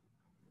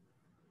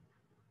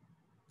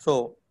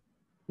 So,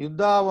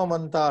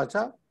 Yuddhavamanta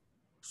cha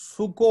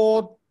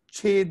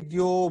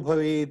Sukochedyo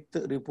bhavet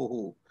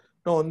ripuhu.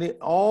 No,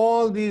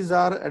 all these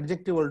are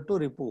adjectival to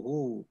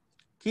ripuhu.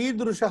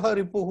 Kidrushaha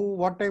ripuhu,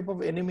 what type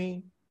of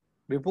enemy?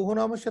 Ripuhu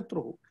nama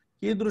shatruhu.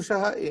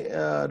 Kidrushaha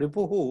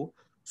ripuhu,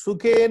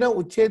 sukena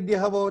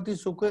uchedyaha bhavati,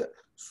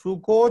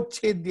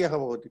 sukochedyaha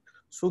bhavati.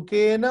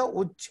 Sukena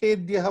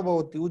uchedyaha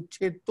bhavati,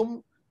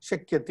 uchedtum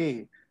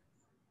shakyate.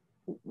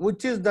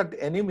 Which is that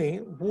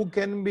enemy who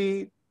can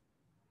be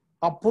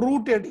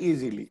uprooted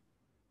easily.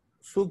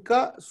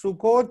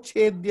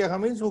 Sukochedyaha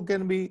means who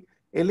can be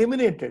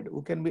eliminated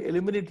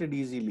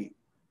easily.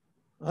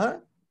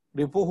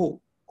 Ripuhu,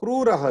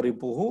 kruraha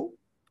ripuhu,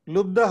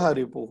 lubdaha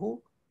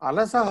ripuhu,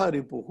 alasaha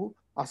ripuhu,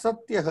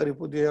 asatyaha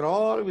ripuhu. They are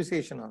all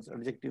Visheshanas,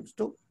 adjectives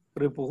to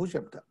ripuhu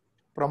shabda.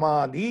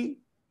 Pramadi,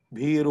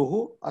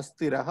 bhiruhu,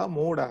 astiraha,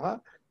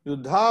 modaha,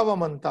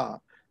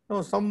 yuddhavamanta.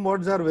 Now some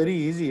words are very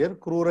easier.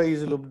 Krura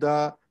is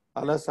lubda,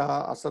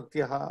 alasa,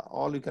 asatyaha,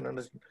 all you can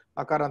understand.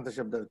 Akaranta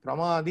shabda.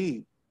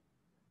 Pramadi.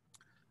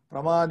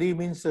 Pramadi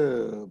means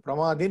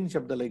pramadin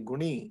shabda like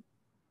guni,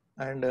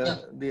 and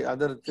the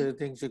other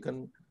things you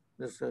can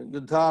just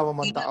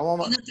yuddhavamanta.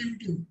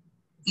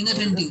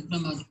 Inattentive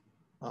pramadi.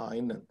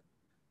 Innat.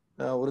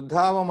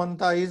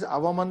 Vruddhavamanta is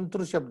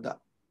avamantru shabda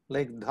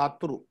like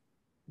dhatru,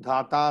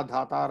 dhata,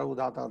 dhataru,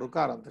 dhataru,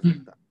 karanta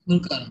shabda.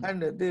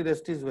 And the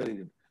rest is very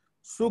good.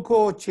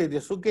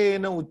 Sukhochedya,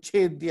 sukena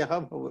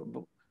uchedyaha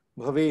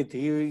bhaveti.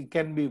 He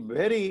can be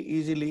very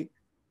easily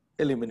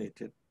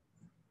eliminated.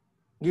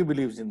 He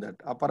believes in that.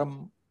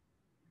 Aparam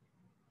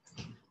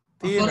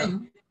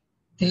Tena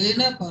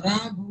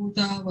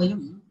parabhuta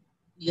vayam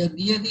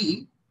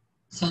yadyadi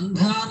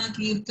sandhana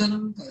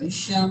kirtanam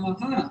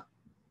karishyamaha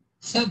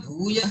sa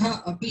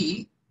bhuyaha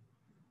api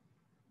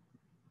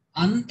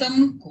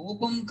antam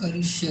kopam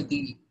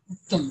karishyati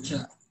uttam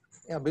cha.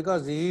 Yeah,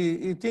 because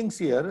he thinks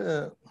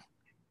here,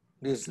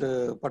 this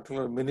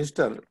particular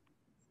minister,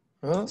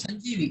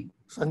 Sanjeevi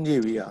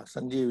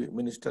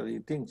minister, he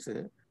thinks,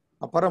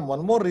 aparam,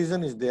 one more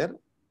reason is there,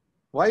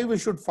 why we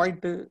should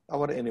fight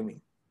our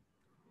enemy.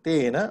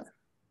 Tena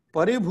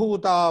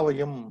paribhuta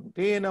vayam,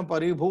 tena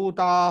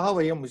paribhutaha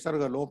vayam,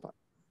 visarga lopa.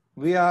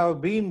 We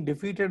have been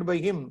defeated by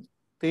him.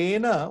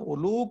 Tena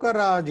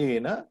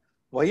ulukarajena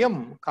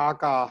vayam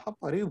kakaha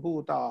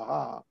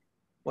paribhutaha,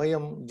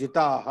 vayam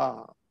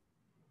jitaha.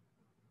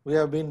 We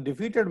have been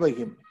defeated by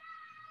him.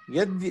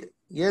 Yadi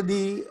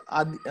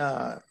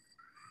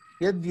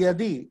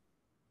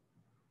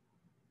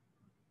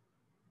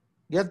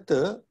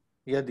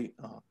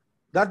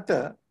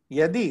that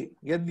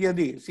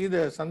yadi, see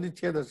the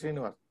Sandhicheda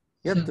Srinivas.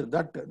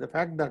 That, the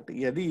fact that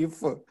yadi,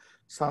 if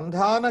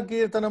sandhana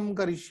kirtanam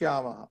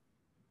karishyama,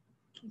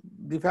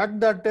 the fact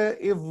that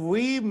if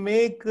we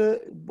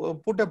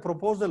put a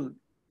proposal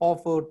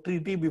of a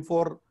treaty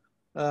before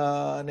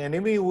an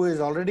enemy who has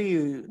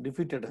already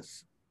defeated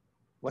us,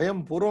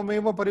 vayam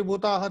purvameva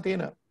paribhutaha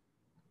tena.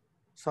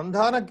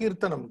 Sandhana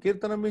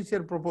kirtanam means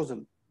your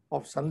proposal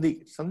of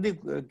sandhi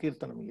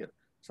kirtanam here.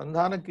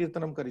 Sandhana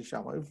kirtanam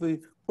karishyama. If we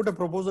put a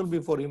proposal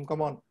before him,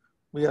 come on,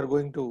 we are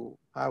going to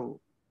have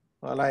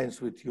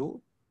alliance with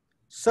you.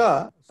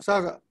 Sa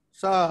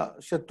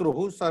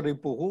shatruhu, sa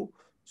ripuhu,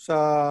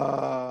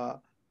 sa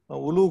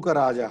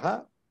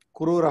ulukarajaha,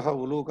 kururaha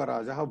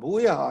ulukarajaha,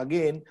 bhuyaha,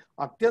 again,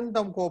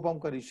 atyantam kopam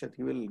karishyati.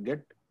 He will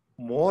get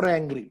more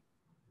angry.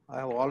 I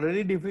have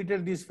already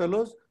defeated these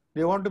fellows.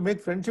 They want to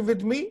make friendship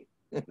with me.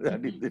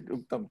 That is the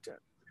uttam cha.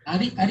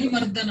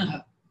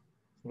 Arimardanaha.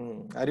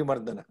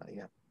 Arimardanaha,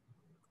 yeah.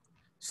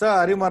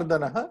 Sa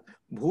arimardanaha,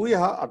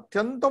 bhuyaha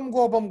atyantam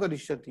kopam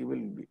karishyati. He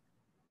will be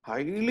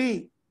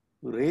highly,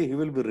 he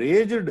will be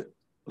raged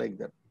like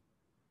that.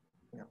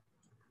 Yeah.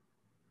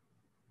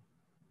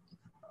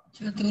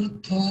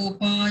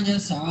 Chaturthopaya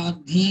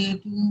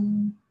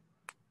sadhyetu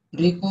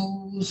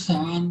ripau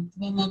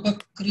santvam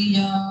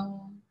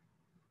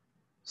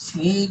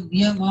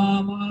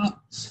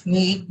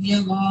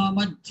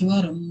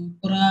Svedhyamamajvaram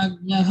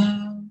prajnaha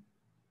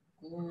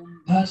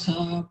kumbhasa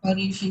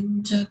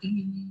parishinchati.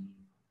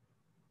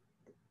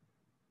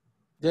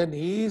 Then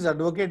he is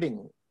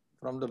advocating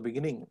from the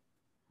beginning.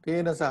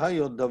 Tena saha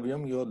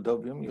yodhavyam,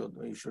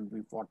 he should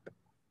be fought.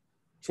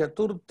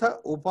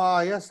 Chaturtha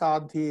upaya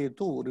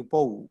sadhyetu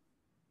ripau.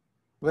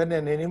 When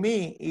an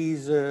enemy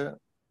is an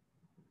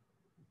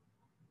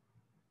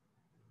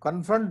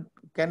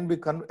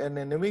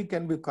enemy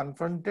can be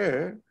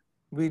confronted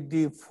with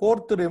the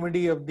fourth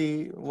remedy of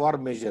the war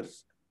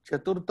measures.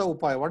 Chaturtha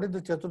upaya. What is the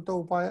Chaturtha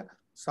upaya?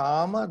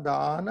 Sama,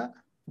 dana,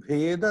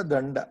 bheda,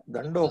 danda.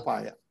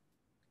 Dandopaya.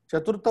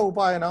 Chaturtha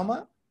upaya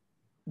nama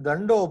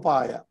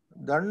dandopaya.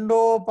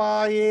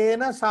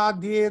 Dandopayena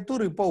sadhyetu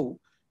ripau.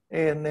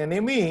 An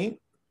enemy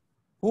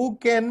who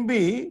can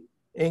be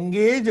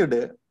engaged with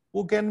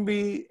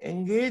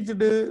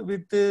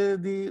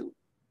the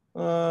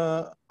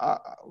made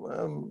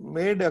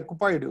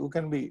occupied, who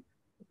can be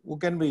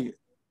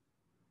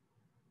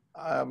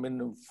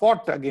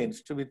fought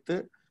against with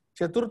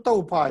chaturtha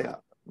upaya,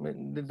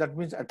 that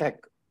means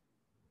attack,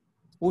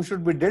 who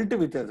should be dealt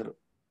with other.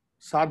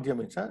 Sadhya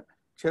means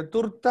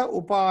chaturtha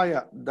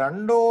upaya,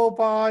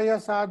 dandopaya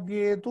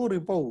sadhyetu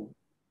ripau,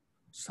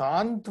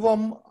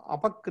 santvam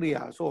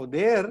apakriya. So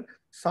there,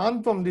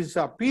 santvam, this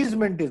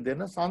appeasement is there,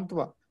 na?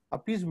 Santva,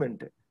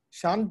 appeasement.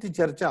 Shanti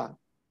charcha,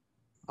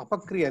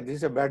 apakriya, this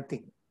is a bad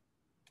thing.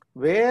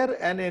 Where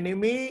an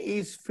enemy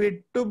is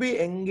fit to be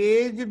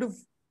engaged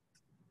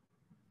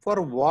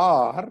for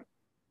war,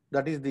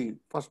 that is the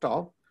first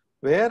off.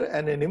 Where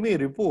an enemy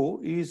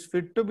Ripu is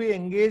fit to be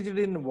engaged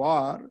in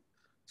war,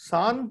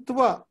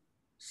 santva,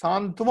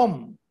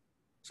 santvam,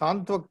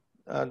 santva,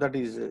 that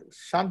is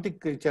shanti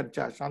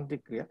charcha, shanti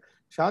kriya,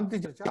 shanti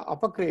charcha,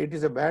 apakriya, it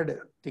is a bad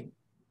thing.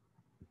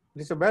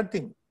 It is a bad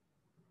thing.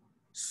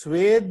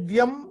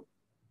 Swedyam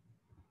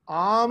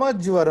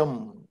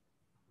amajvaram.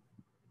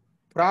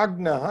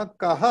 Pragnaha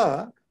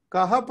kaha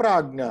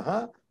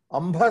pragnaha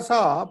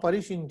ambhasa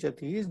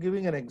parishinchati. He is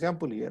giving an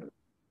example here.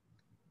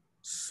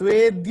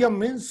 Swedyam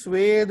means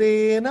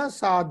svedena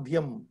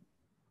sadhyam.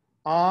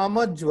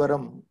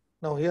 Amajvaram.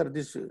 Now here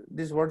this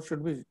word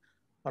should be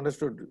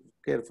understood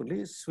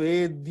carefully.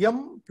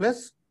 Swedyam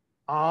plus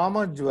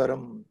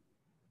amajvaram.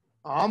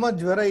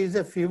 Amajvara is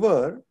a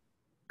fever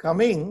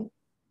coming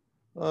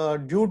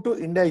due to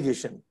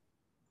indigestion.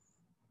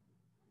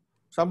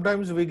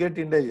 Sometimes we get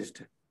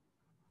indigested,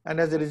 and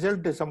as a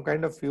result some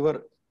kind of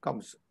fever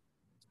comes.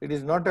 It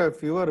is not a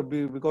fever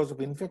because of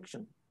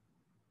infection.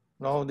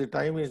 Now the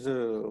time is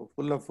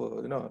full of,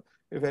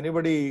 if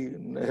anybody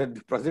at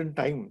the present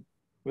time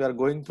we are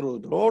going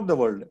through throughout the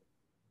world,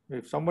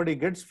 if somebody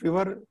gets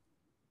fever,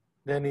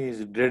 then he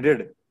is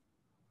dreaded.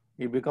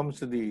 He becomes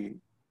the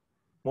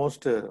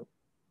most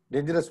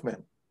dangerous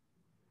man.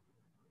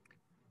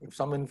 If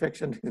some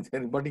infection is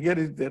there, but here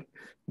is there,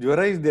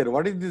 jvara is there.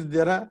 What is this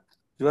jvara?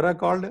 Jvara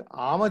called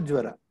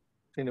amajvara.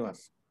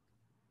 Srinivas.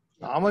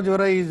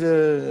 Amajvara is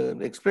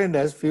explained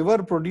as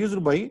fever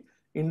produced by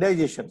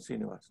indigestion,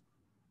 Srinivas.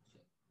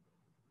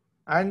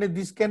 And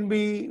this can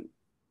be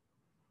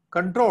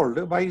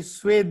controlled by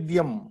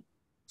swedyam,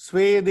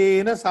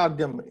 svedena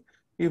sadhyam.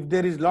 If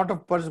there is lot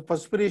of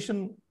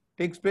perspiration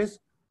takes place,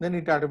 then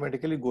it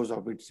automatically goes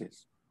off, it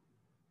says.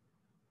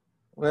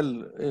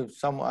 Well, if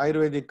some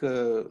Ayurvedic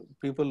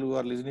people who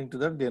are listening to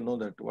that, they know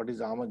that what is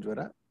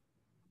amajvara.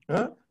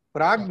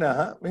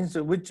 Pragnaha means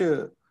which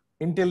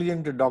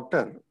intelligent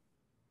doctor.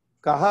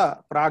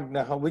 Kaha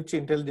pragnaha, which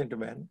intelligent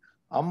man.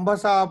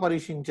 Ambasa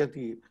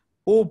parishinchati,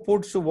 who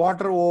puts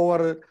water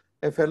over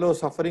a fellow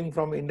suffering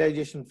from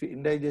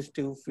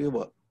indigestive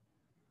fever,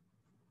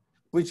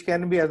 which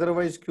can be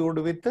otherwise cured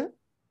with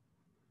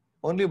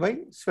only by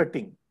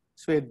sweating,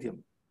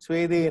 swedyam,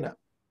 svedena.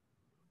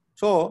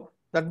 So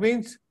that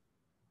means,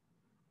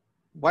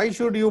 why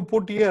should you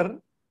put here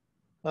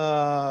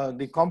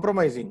the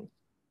compromising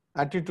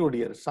attitude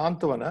here?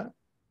 Santvana,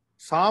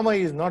 sama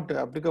is not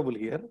applicable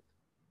here.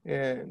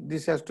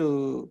 This has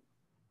to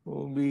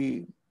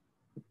be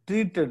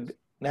treated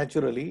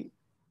naturally,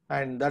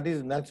 and that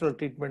is natural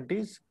treatment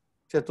is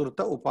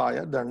chaturtha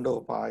upaya,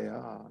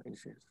 dandopaya, he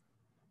says.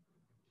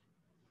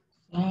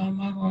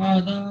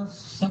 Samavada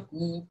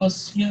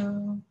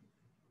sakopasya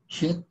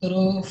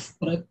kshetroh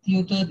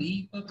pratyuta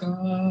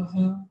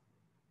dipakaha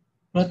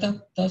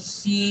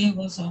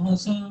prataptasyeva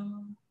sahasa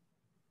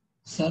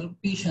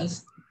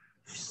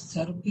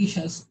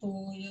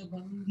sarpishastoya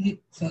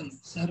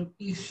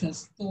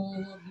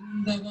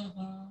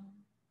bindavaha.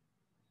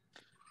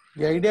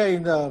 The idea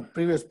in the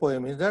previous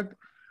poem is that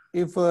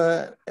if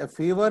a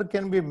fever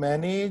can be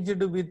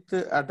managed with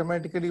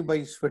automatically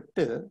by sweat,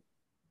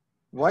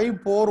 why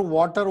pour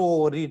water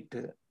over it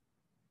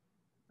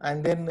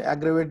and then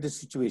aggravate the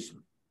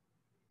situation?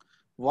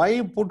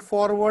 Why put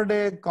forward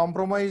a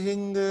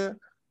compromising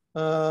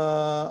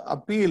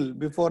appeal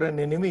before an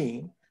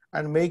enemy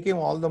and make him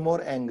all the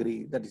more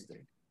angry? That is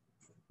right.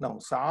 Now,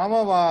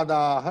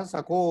 samavadaha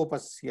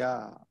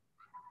sakopasya.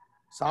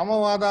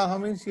 Samavadaha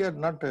means here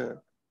not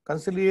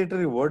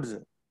conciliatory words,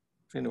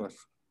 Srinivas.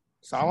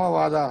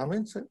 Samavadaha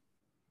means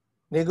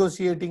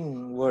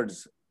negotiating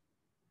words.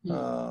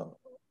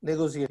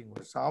 Negotiating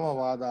words.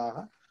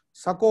 Samavadaha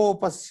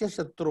sakopasya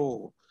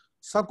shatro.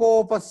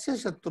 Sakopasya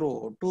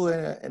shatro, to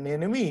an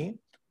enemy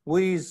who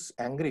is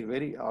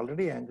angry,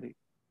 already angry.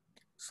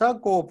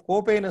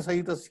 Kopena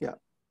sahitasya.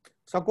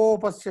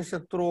 Sakopasya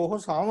shatroho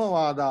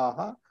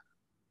samavadaha.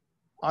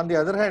 On the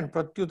other hand,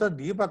 pratyuta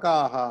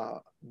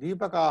dipakaha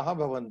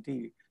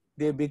bhavanti.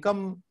 They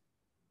become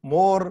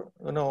more,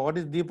 what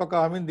is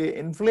dipakaha mean? They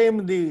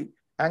inflame the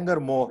anger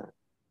more.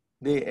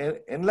 They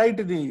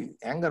enlighten the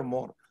anger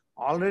more.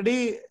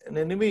 Already an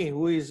enemy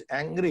who is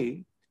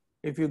angry,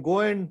 if you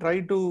go and try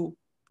to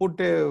put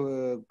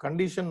a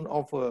condition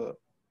of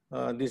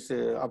this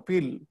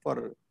appeal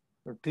for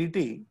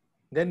treaty,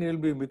 then you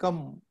will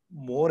become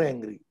more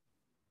angry.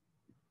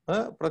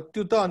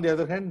 Pratyuta, on the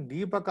other hand,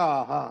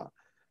 dipakaha.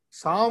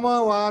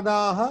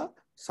 Samavadaha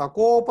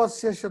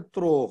sakopasya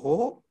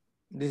shatroho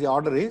This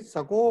order is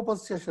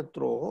Sakopasya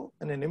Shatro,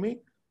 an enemy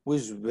who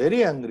is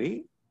very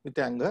angry with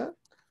anger.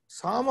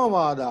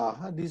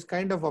 Samavadaha, this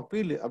kind of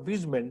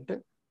appeasement,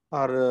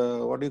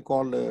 or what do you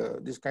call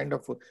this kind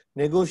of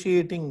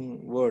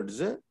negotiating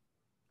words,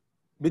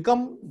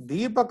 become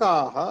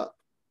Deepakaha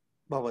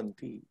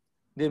Bhavanti.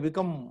 They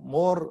become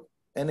more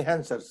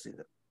enhancers.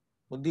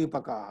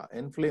 Uddipakaha,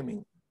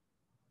 enflaming.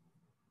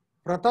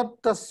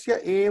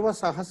 Prataptasya eva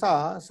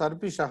sahasa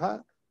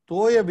sarpishaha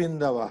toya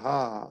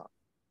bindavaha.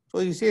 So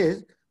he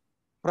says,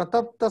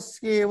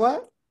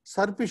 Prataptasyeva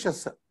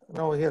sarpishas.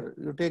 Now here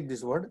you take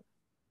this word.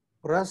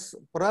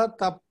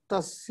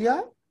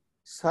 Prataptasya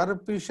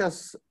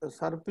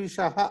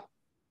sarpishaha.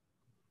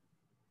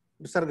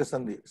 Visarga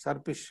sandhi.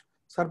 Sarpish.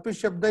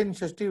 Sarpish shabda in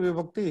Shashti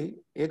Vibhakti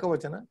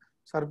Ekavachana.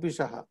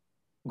 Sarpishaha.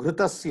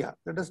 Ghrutasya.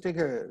 Let us take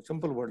a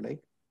simple word like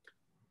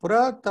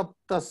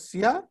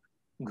Prataptasya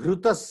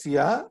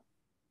Ghrutasya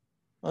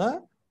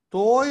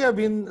Toya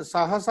bin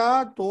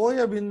Sahasa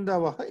Toya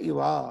bindavaha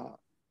iva.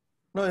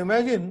 Now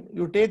imagine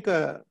you take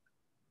a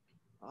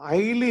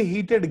highly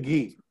heated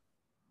ghee,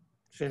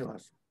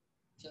 Srinivas.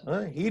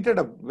 Heated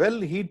up, well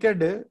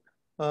heated,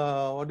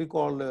 what do you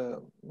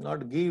call,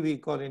 not ghee we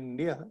call in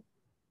India,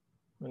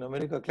 in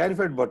America,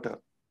 clarified butter.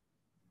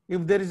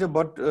 If there is a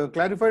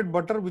clarified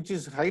butter which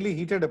is highly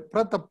heated,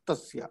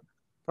 prataptasya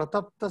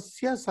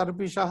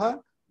sarpishaha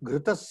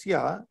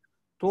ghritasya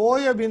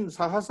toya bin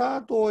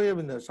sahasa toya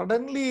bin.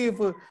 Suddenly if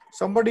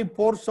somebody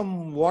pours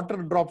some water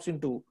drops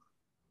into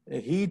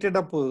heated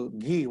up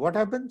ghee, what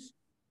happens?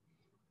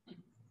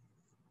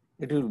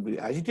 It will be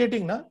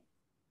agitating, na?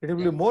 It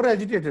will be more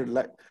agitated.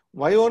 Like,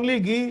 why only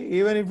ghee?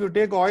 Even if you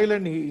take oil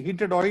and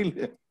heated oil,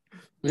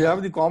 we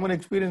have the common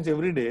experience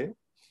every day.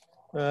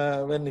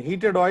 When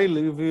heated oil,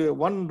 if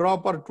one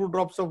drop or two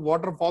drops of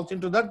water falls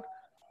into that,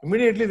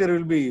 immediately there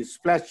will be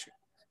splash,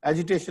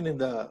 agitation in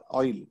the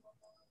oil,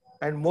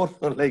 and more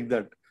like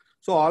that.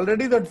 So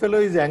already that fellow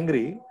is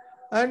angry,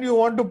 and you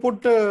want to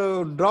put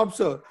drops.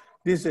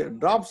 This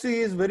drops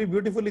is very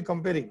beautifully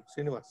comparing,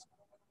 Srinivas.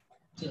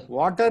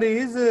 Water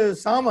is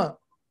sama,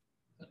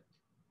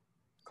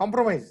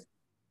 compromise,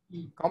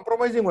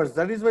 compromising words.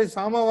 That is why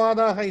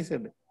samavada I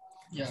said.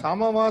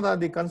 Samavada,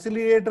 the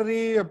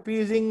conciliatory,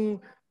 appeasing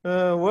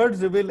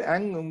words will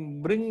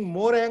bring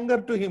more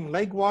anger to him.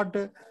 Like what?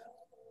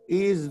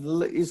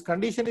 His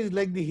condition is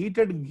like the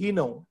heated ghee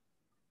now,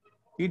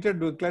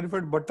 heated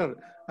clarified butter,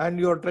 and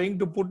you are trying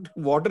to put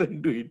water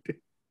into it.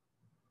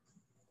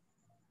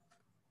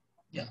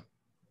 Yeah.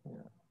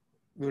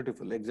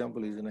 Beautiful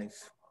example is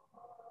nice.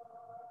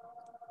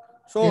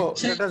 So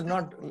let us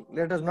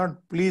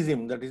not please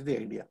him. That is the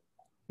idea.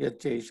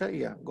 Yachaisha,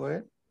 yeah, go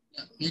ahead.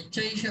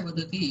 Yachaisha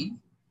vadati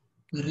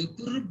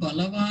ripur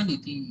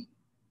balavaniti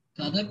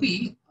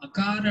tadapi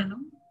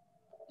akaranam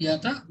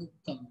yata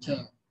uktam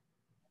cha.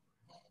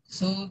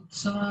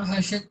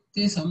 Sotsaha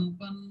shakti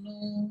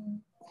sampanno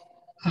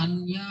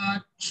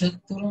hanyat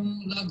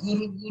shatrum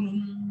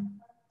lagurgurum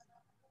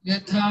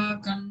yatha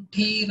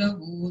kanthira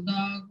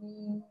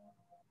vodago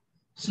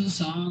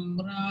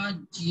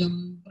susamrajyam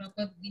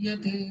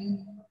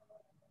prapadyate.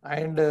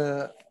 And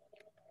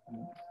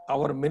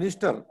our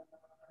minister,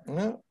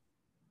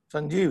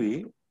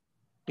 Sanjeevi,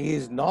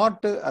 is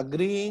not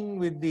agreeing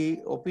with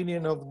the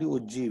opinion of the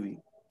Ujjivi.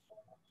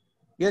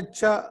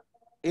 Yacha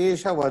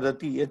Esha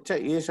Vadati. Yacha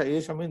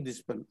Esha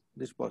means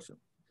this person.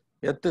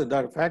 Yat,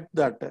 the fact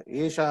that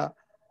Esha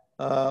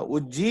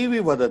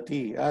Ujjivi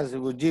Vadati, as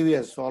Ujjivi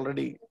has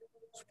already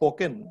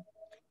spoken,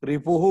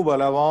 Ripuhu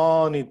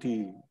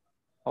Balavaniti.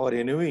 Our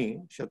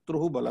enemy,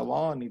 Shatruhu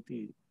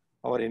Balavaniti.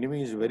 Our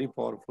enemy is very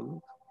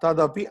powerful.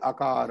 Tadapi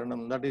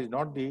Akaranam. That is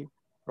not the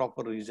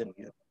proper reason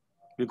here.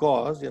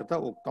 Because Yata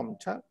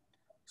Uktamcha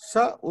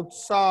Sa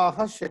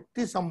Utsaha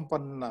Shakti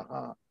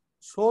Sampannaha.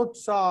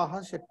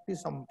 Sotsaha Shakti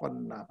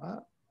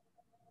Sampannaha.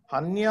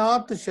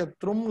 Hanyat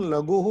Shatrum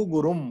Laguhu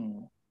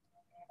Gurum.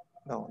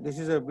 Now, this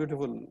is a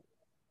beautiful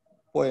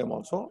poem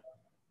also.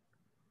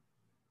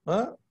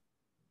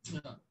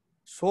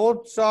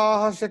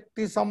 Sotsaha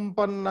Shakti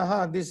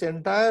Sampannaha. This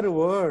entire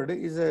word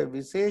is a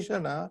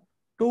Visheshana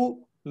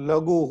to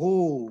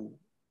Laguhu.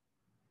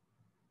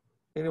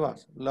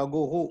 Srinivas,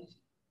 Laguhu.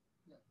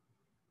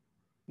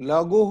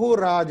 Laguhu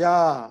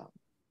Raja,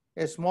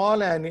 a small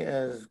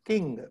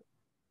king.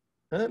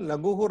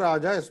 Laguhu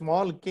Raja, a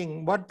small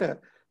king. But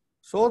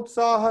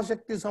Sotsaha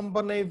Shakti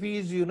Sampanna, if he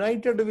is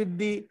united with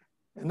the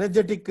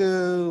energetic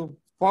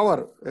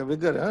power,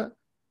 vigor,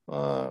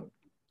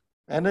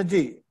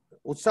 energy,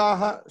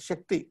 Utsaha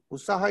Shakti.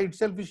 Utsaha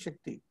itself is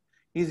Shakti.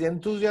 His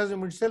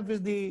enthusiasm itself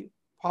is the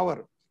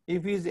power.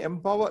 If he is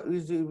empowered,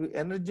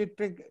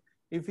 energetic,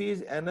 if he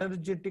is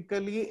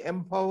energetically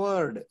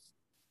empowered,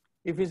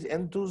 if he is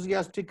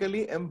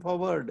enthusiastically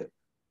empowered,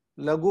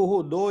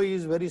 Laguhu, though he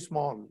is very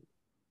small,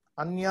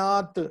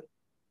 Anyat,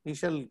 he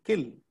shall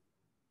kill.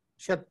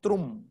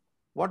 Shatrum,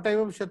 what type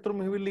of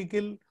Shatrum he will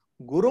kill?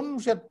 Gurum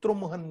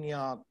Shatrum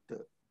Hanyat.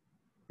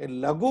 A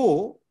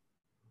Laguhu,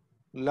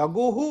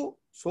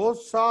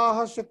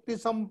 Sotsaha Shakti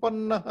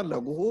Sampanna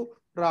Laguhu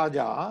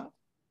Raja,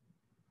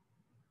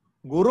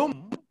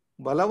 Gurum,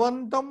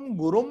 Balavantam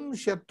gurum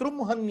shatrum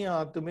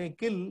hanyat may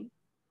kill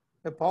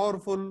a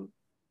powerful,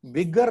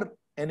 bigger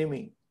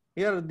enemy.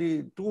 Here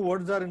the two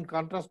words are in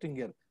contrasting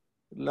here.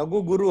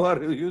 Lagu guru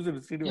are used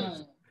in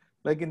Srinivas.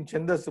 Like in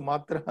Chandas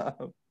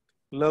Matra.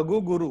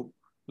 Lagu guru.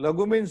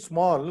 Lagu means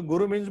small,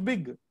 guru means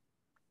big.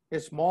 A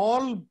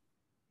small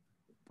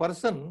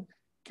person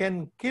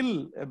can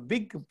kill a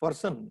big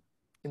person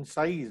in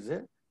size,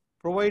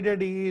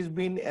 provided he is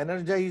being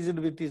energized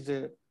with his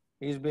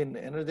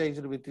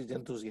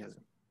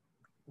enthusiasm.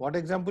 What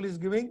example is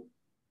giving?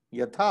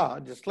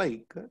 Yatha, just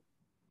like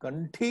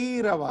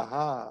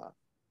Kanthiravaha.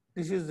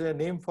 This is a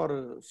name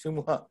for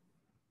Simha.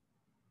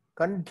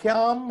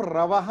 Kanthyam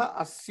Ravaha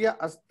Asya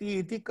Asti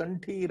iti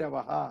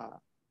Kanthiravaha.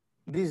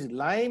 This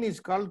lion is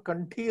called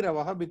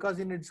Kanthiravaha because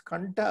in its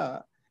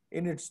kanta,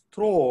 in its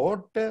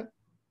throat,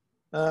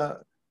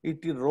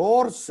 it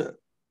roars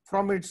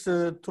from its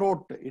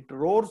throat. It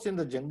roars in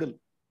the jungle.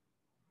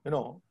 You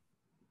know,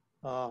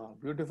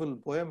 beautiful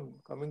poem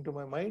coming to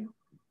my mind.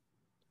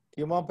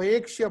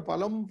 Kimapekshya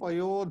palam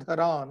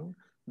payodharan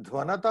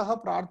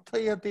dhvanatah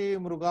prarthayate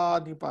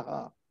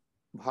mrugadipaha.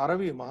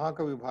 Bharavi,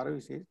 Mahakavi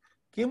Bharavi says,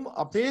 Kim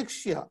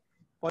apekshya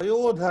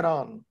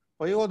payodharan,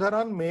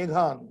 payodharan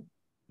meghan,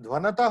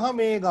 dhvanatah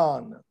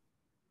meghan.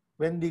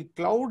 When the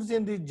clouds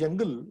in the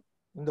jungle,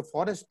 in the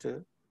forest,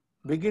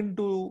 begin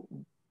to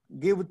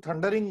give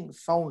thundering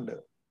sound,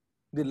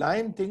 the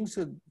lion thinks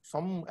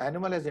some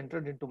animal has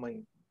entered into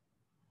my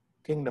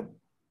kingdom,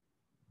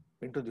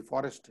 into the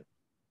forest,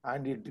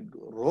 and it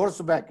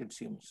roars back, it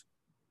seems.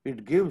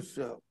 It gives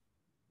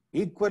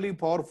equally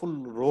powerful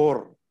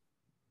roar.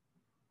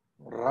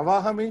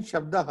 Ravaha means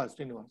Shabdaha,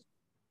 Srinivas.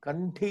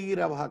 Kanthi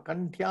Ravaha,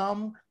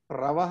 Kanthyam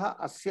Ravaha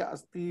Asya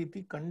Asti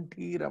iti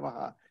Kanthi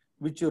Ravaha,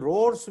 which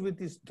roars with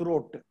his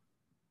throat.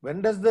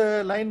 When does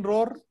the lion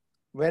roar?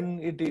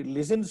 When it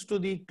listens to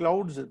the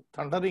clouds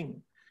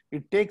thundering,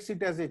 it takes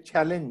it as a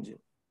challenge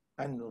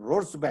and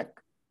roars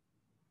back.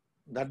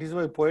 That is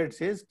why poet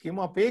says, Kim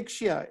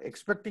apekshya,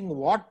 expecting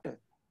what?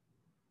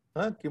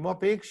 Kim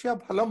apekshya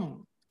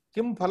phalam.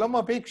 Kim phalam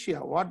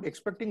apekshya, what?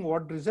 Expecting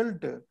what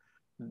result?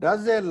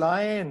 Does a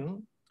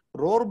lion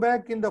roar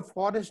back in the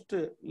forest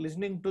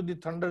listening to the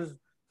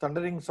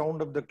thundering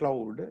sound of the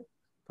cloud?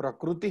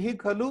 Prakrutihi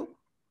khalu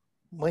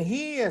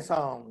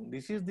mahiyasam.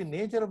 This is the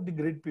nature of the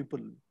great people.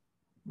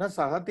 Na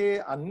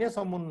sahate anya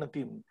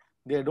samunnatim.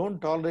 They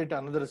don't tolerate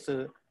another's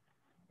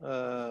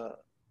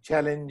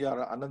challenge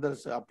or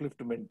another's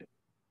upliftment.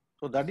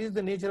 So that is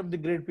the nature of the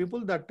great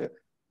people, that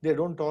they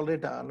don't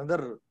tolerate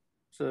another's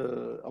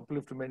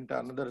upliftment,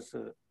 another's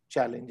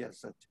challenge as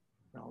such.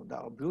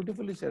 Now,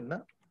 beautifully said,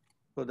 na?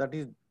 So that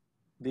is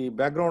the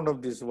background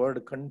of this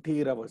word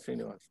Kanthirava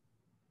Srinivas.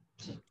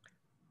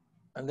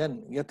 And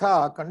then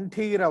Yatha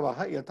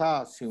Kanthiravaha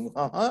Yatha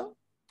Simha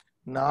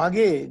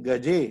Nage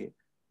Gaje.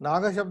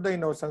 Naga Shabda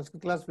in our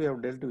Sanskrit class we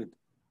have dealt with.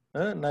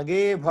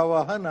 Nage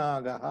Bhavaha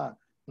Nagaha.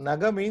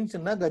 Naga means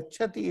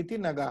Nagachati iti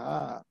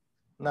Nagaha.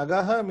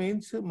 Nagaha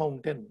means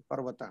mountain,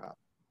 Parvataha.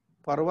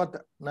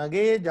 Parvata.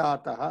 Nage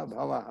Jataha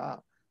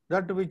Bhavaha.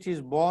 That which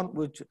is born,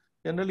 which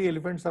generally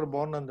elephants are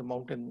born on the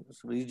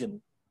mountainous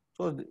region.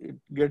 So it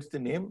gets the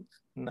name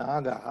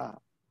Nagaha.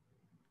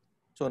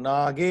 So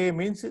Nage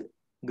means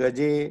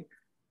Gaje.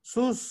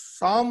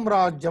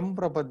 Susamrajyam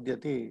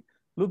prapadyate.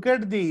 Look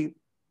at the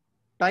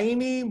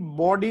tiny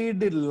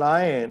bodied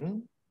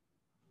lion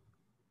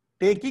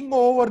taking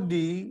over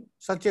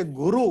such a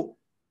guru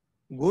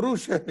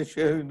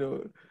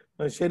shariram.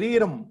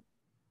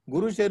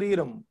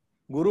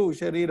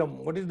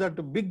 What is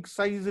that big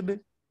sized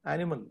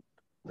animal?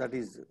 That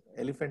is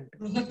elephant.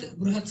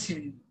 Bruhat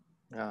Shariram.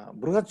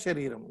 Bruhat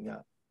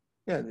Shariram.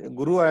 Yeah,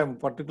 Guru, I am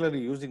particularly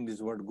using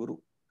this word Guru.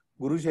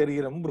 Guru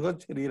Shariram,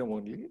 Bruhat Shariram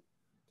only.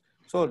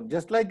 So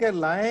just like a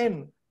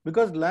lion,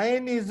 because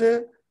lion is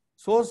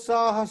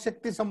Sosaha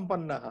Shakti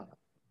Sampannaha.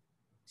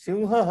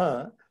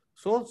 Simha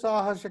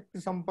Sosaha Shakti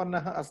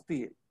Sampannaha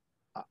Asti.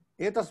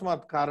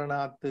 Etasmat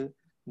Karanat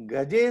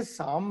Gaje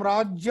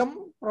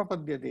Samrajyam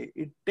Prapadyate.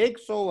 It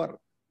takes over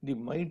the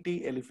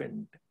mighty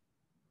elephant.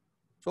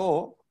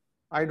 So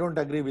I don't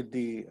agree with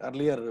the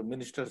earlier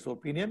minister's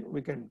opinion.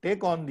 We can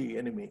take on the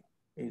enemy,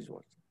 is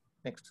what.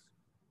 Next.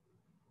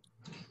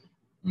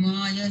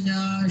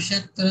 Mayaya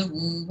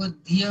Shatravu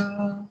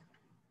Vadhya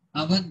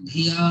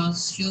Avadhya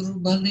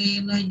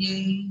Syurbalena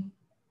Ye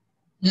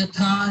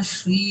Yatha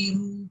Shri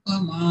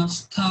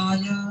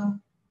Rupamastaya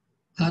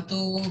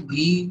Hato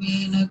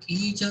Bhimena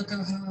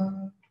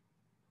Kichakaha.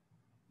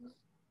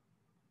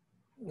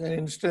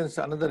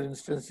 Another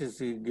instance is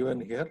given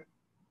here.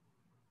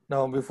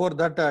 Now, before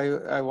that,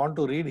 I want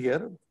to read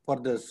here for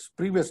the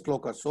previous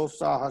sloka,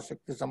 Sosaha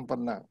Shakti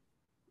Sampanna.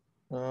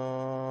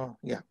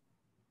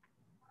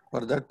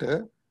 For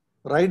that,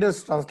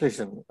 Rider's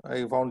translation,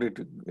 I found it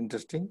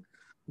interesting.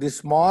 The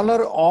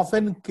smaller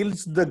often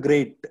kills the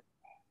great.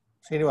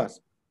 Srinivas,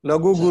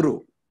 Lagu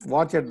Guru.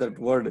 Watch at that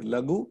word,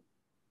 Lagu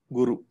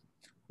Guru.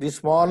 The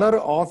smaller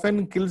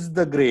often kills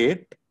the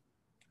great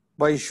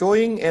by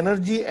showing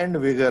energy and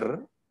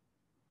vigor.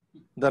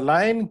 The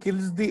lion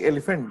kills the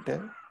elephant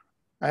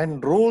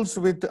and rules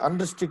with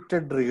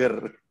unrestricted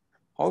rigor.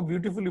 How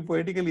beautifully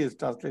poetically is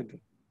translated.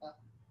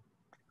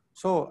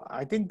 So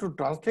I think to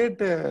translate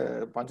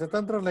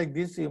Panchatantra like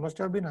this, you must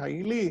have been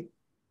highly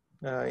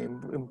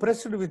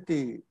impressed with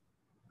the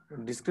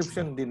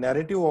description, the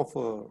narrative of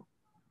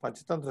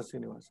Panchatantra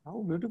Srinivas.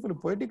 How beautifully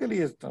poetically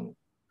is done.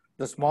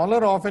 The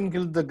smaller often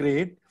kills the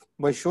great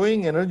by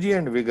showing energy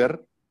and vigor.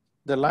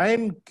 The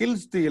lion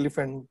kills the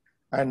elephant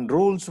and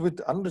rules with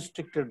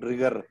unrestricted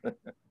rigor.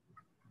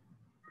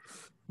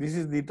 This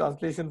is the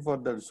translation for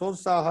the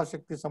Sosaha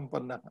Shakti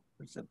Sampanna,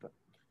 etc.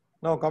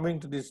 Now coming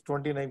to this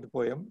 29th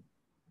poem.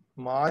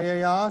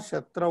 Mayaya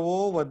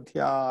Shatravo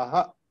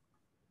Vadhyaha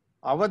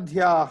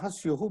Avadhyaha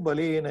Syuhu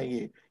Balena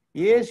Ye.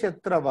 Ye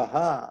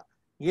Shatravaha.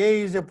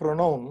 Ye is a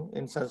pronoun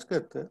in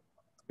Sanskrit.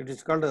 It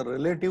is called a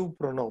relative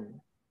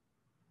pronoun.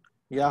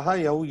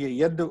 Yaha Yau Ye.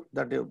 Yad,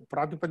 that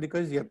Pratipadika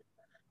is Yad.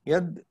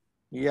 Yad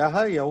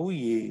Yaha Yau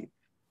Ye.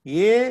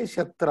 Ye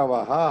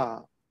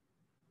Shatravaha.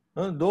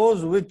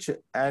 Those which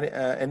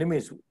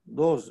enemies,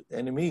 those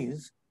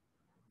enemies,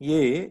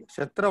 Ye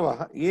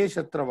Shatravaha,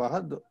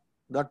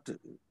 that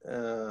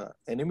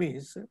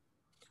enemies,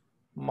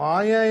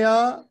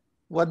 Mayaya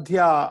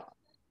Vadhyaha,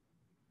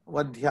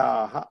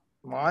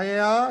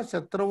 Mayaya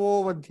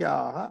Shatravo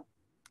Vadhyaha,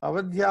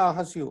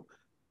 Avadhyaha Syu,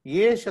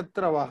 Ye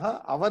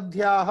Shatravaha,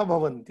 Avadhyaha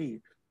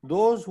Bhavanti,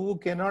 those who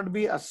cannot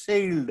be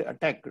assailed,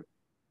 attacked.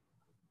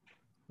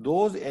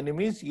 Those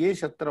enemies, Ye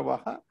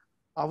Shatravaha,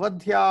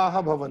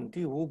 Avadhyaha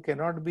Bhavanti, who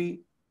cannot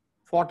be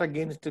fought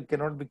against,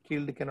 cannot be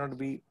killed, cannot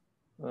be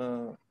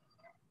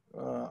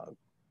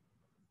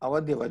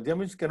Avadhya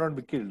means cannot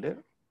be killed.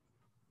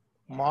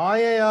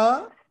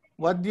 Mayaya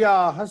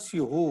Vadhyaha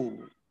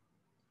Syuhu.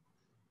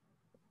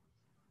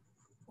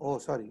 Oh,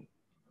 sorry.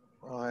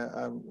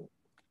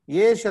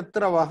 Ye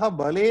Shatravaha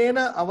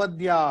Balena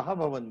Avadhyaha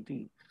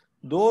Bhavanti.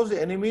 Those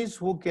enemies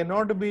who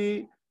cannot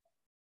be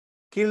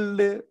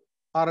killed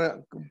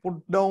or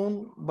put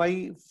down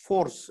by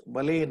force.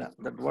 Balena,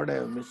 that word I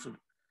have missed.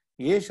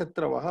 Ye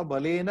Shatravaha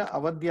Balena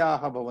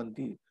Avadhyaha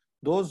Bhavanti.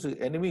 Those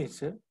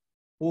enemies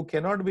who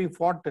cannot be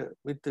fought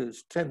with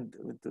strength,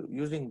 with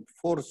using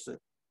force,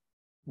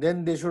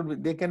 then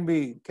they can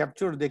be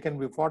captured, they can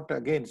be fought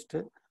against.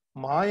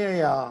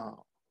 Mayaya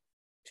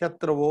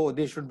Shatravo,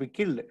 they should be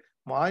killed.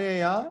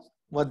 Mayaya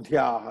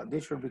Vadhyaha, they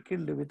should be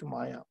killed with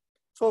Maya.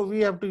 So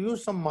we have to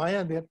use some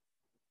Maya there.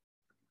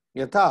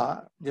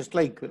 Yatha, just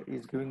like he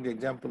is giving the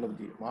example of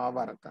the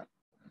Mahabharata.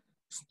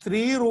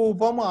 Stri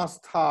Rupam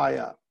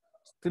Asthaya,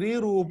 Stri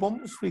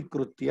Rupam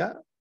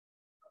Svikrutya,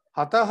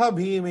 Hataha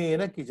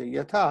Bhimena Kicha.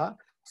 Yatha,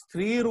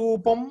 Stri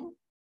Rupam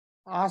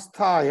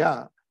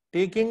Asthaya,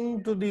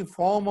 taking to the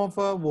form of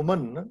a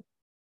woman,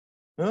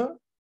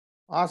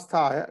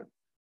 Asthaya,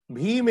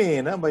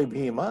 Bhimena, by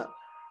Bhima,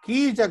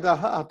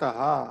 Kichakaha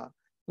Ataha.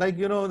 Like,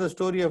 you know, the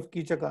story of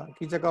Kichaka.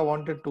 Kichaka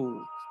wanted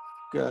to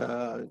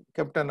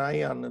kept an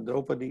eye on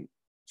Draupadi,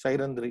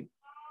 Sairandri,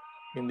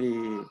 in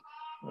the,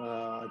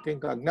 I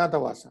think,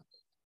 Agnatavasa.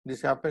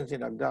 This happens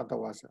in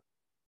Agnatavasa.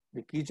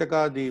 The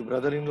Kichaka, the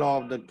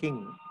brother-in-law of the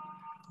king,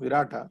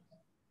 Virata,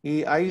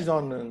 he eyes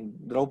on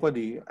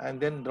Draupadi, and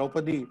then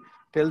Draupadi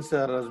tells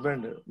her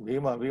husband,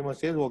 Bhima. Bhima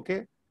says,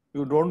 okay,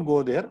 you don't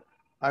go there.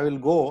 I will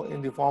go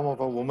in the form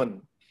of a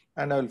woman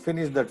and I will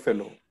finish that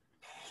fellow.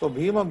 So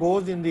Bhima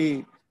goes in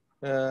the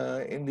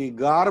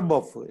garb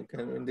of,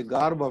 in the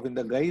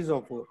guise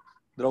of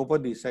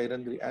Draupadi,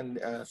 Sairandri, and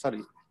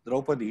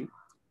Draupadi.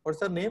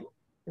 What's her name?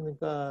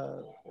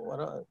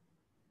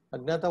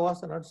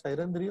 Agnatavasa, not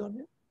Sairandri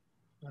only?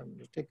 I'm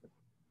mistaken.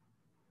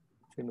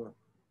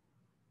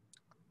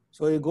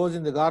 So he goes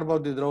in the garb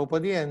of the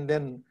Draupadi, and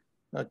then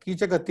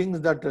Kichaka thinks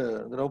that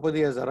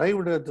Draupadi has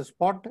arrived at the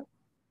spot,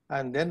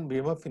 and then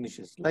Bhima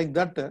finishes. Like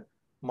that,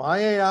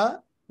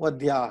 Mayaya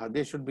Vadhyaha,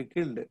 they should be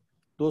killed.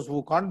 Those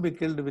who can't be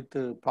killed with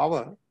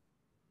power,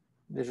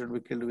 they should be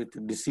killed with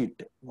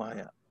deceit.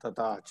 Maya,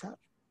 Tatacha.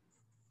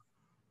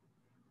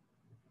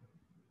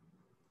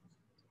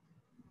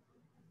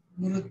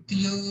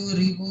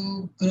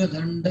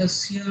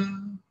 Mrityorivogradandasya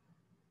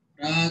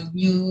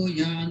Rajño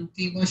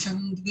yanti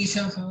vasham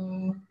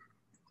dvishaha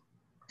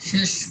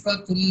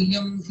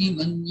Shashvatulyam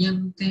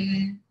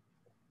himanyante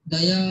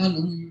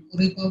Dayalum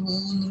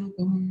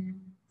ripavonrupam.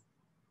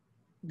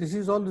 This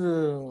is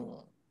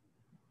all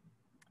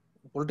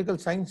political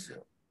science.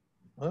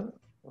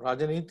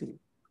 Rajaniti.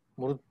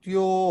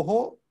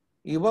 Mrityoho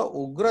iva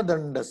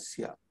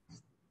ugradandasya.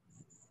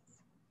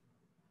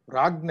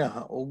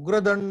 Rajnaha.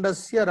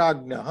 Ugradandasya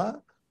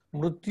Rajnaha.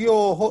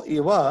 Mrityoho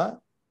iva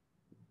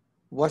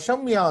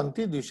Vasham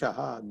yanti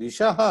Dvishaha.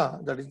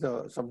 Dvishaha, that is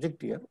the subject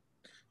here.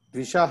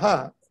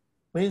 Dvishaha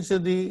means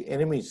the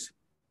enemies,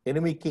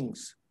 enemy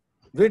kings.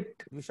 Dvit,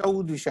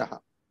 Dvishau Dvishaha.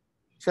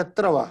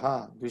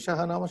 Shatravaha.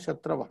 Dvishaha nama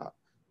Shatravaha.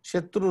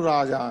 Shatru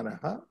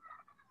Rajanaha.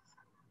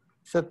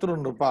 Shatru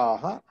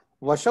Nrupaha.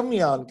 Vasham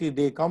yanti,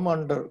 they come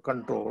under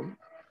control.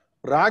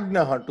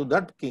 Rajnaha, to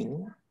that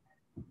king.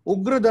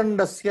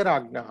 Ugradandasya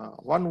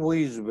Rajnaha. One who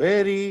is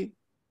very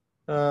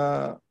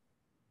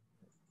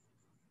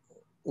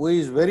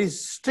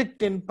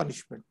strict in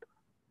punishment,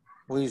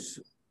 who is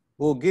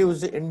who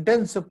gives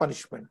intense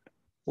punishment,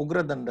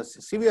 ugradandasya,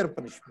 severe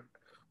punishment.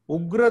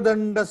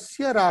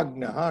 Ugradandasya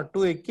ragnaha,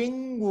 to a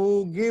king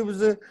who gives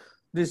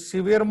the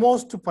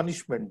severest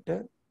punishment.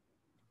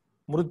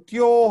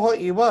 Mrutyoha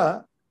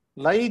iva,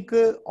 like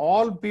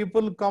all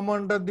people come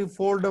under the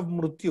fold of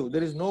mrityu.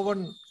 There is no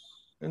one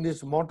in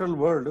this mortal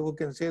world who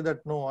can say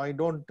that, no, I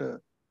don't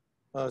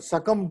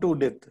succumb to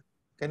death.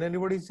 Can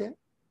anybody say?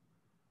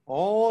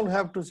 All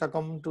have to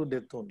succumb to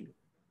death only.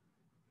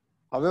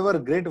 However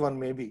great one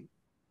may be.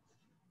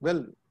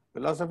 Well,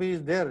 philosophy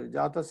is there.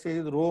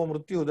 Jatasya ro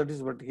mrityu, that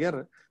is, but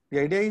here the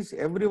idea is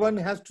everyone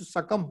has to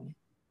succumb,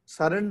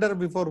 surrender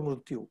before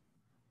mrityu.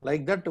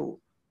 Like that,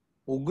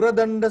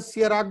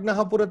 ugradandasya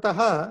ragnaha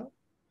purataha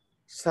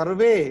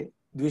sarve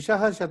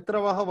dvishaha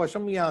shatravaha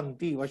vasham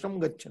yanti, vasham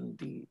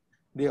gachanti.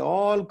 They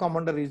all come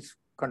under his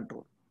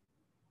control.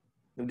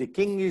 If the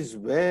king is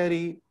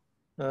very,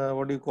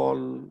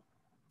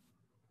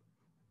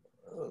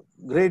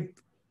 great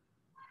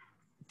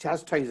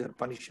chastiser,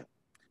 punisher.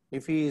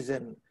 If he is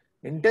an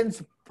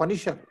intense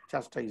punisher,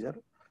 chastiser,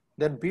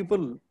 then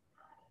people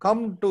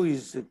come to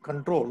his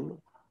control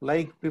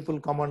like people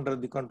come under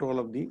the control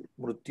of the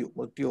mrityu.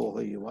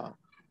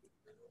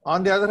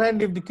 On the other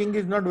hand, if the king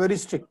is not very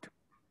strict,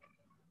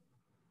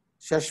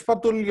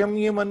 shashpatulyam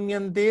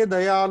manyante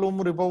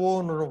dayalum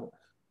ripavo nrum.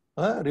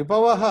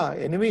 Ripavaha,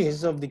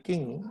 enemies of the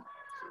king,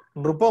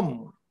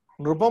 nrupam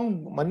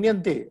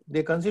manyante,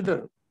 they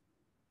consider.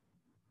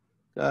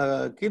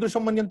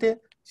 Kidrusham manyante,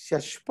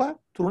 shashpa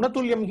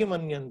trunatulyam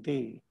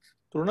manyante.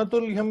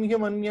 Trunatulyam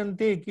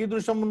manyante,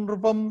 kidrusham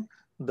nrupam,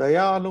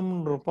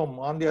 dayalum nrupam.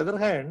 On the other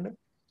hand,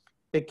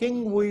 a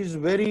king who is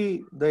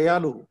very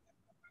dayalu,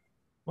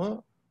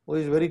 who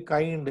is very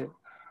kind,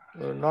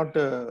 not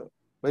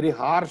very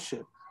harsh,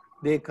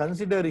 they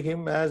consider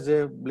him as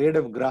a blade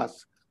of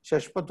grass.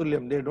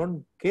 Shashpatulyam, they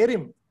don't care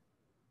him.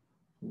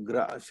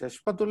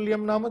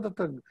 Shashpatulyam nama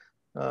tatra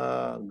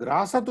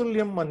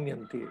grasatulyam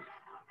manyanti.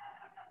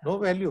 No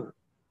value.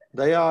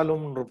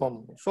 Dayalum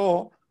nrupam.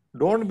 So,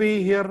 don't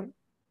be here,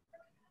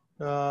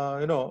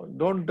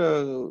 don't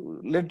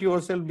let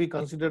yourself be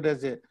considered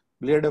as a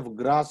blade of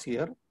grass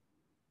here.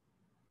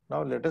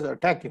 Now let us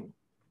attack him.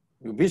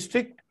 You be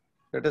strict,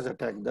 let us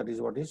attack. That is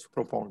what is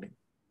propounding.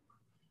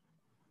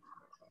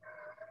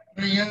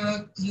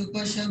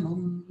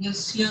 Prayatyupashamam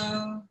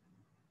yasya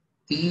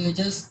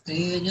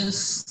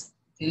tejasvi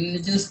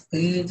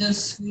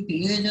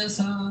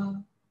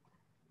tejasa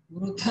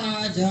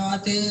vruta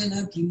jatena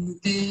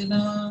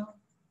kimtena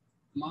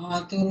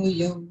matur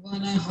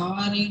yavvana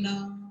harina.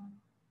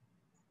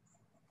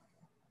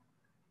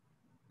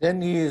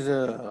 Then he is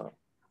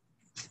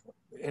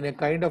in a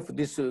kind of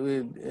this,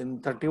 in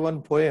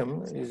 31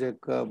 poem, is a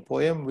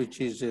poem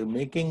which is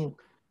making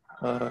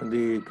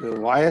the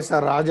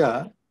Vayasa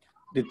Raja,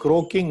 the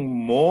croaking,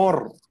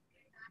 more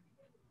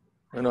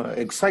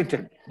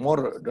excited,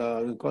 more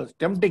because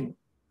tempting.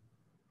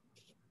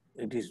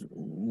 It is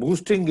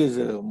boosting his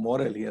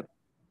moral here.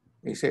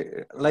 He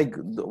say, like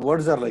the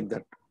words are like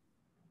that.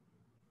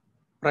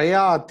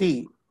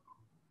 Prayati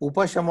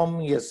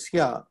upashamam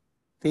yasya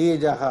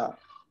tejaha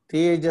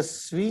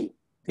tejasvi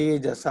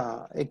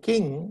tejasa. A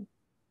king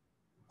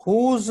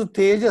whose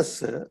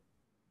tejas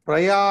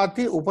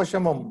prayati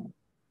upashamam.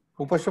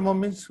 Upashamam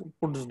means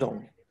puts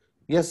down.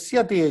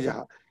 Yasya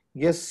tejaha.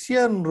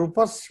 Yasya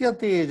nrupasya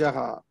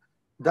tejaha.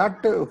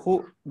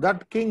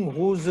 That king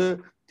whose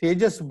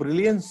tejas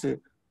brilliance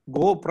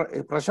go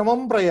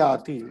prashamam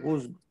prayati,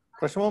 whose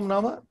prashamam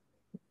nama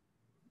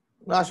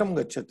nasham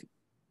gacchati,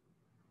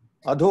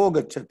 adho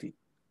gacchati.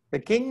 A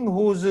king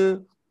whose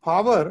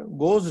power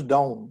goes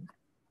down,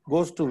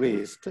 goes to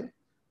waste.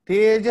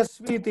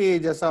 Tejasvi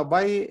tejasa,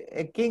 by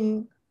a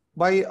king,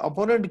 by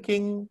opponent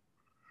king,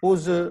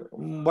 whose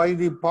by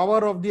the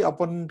power of the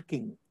opponent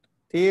king.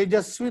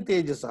 Tejasvi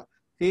tejasa.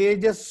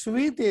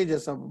 Tejasvi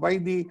tejasa, by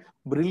the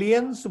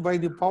brilliance, by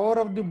the power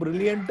of the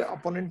brilliant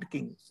opponent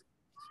king.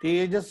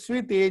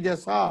 Tejasvi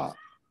tejasa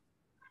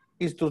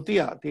is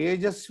Trutiya.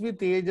 Tejasvi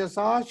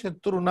tejasa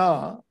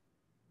shatruna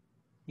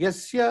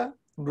yasya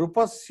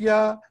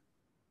nrupasya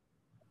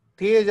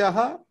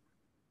tejaha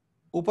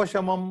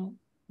upashamam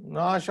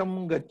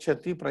nasham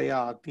gacchati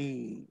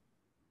prayati.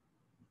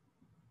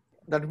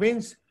 That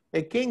means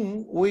a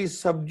king who is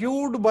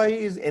subdued by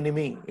his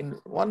enemy, in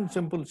one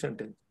simple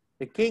sentence.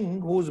 A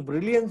king whose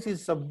brilliance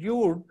is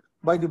subdued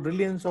by the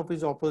brilliance of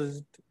his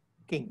opposite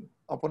king,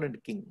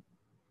 opponent king.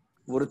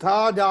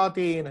 Vrtha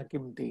jatena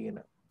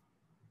kimtena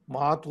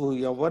matu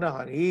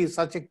yavana. He is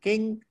such a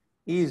king,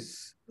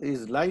 his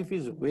life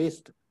is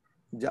waste.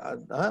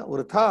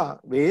 Vrtha,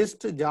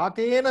 waste,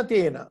 jatena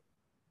tena.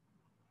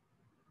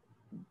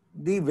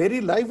 The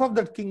very life of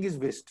that king is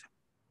waste.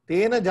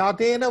 Tena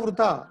jatena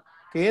vrtha.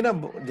 Tena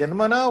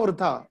janmana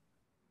vrtha.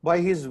 By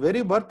his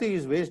very birth he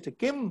is waste.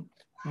 Kim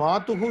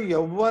matuhu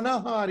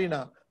yavvana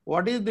harina.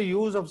 What is the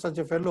use of such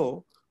a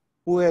fellow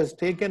who has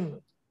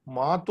taken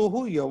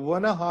matuhu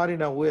yavvana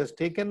harina, who has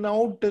taken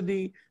out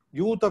the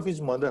youth of his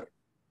mother?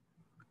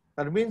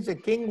 That means a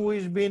king who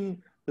has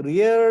been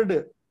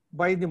reared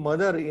by the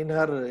mother in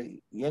her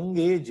young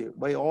age,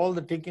 by all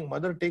the taking,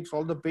 mother takes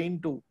all the pain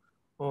to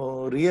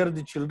rear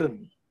the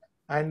children.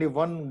 And if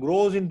one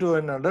grows into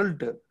an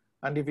adult,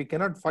 and if he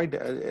cannot fight,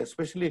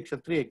 especially a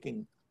Kshatriya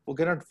king, who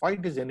cannot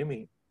fight his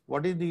enemy,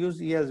 what is the use?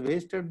 He has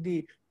wasted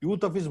the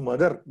youth of his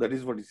mother. That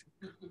is what he said.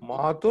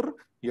 Matur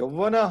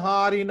yavana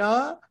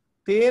harina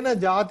tena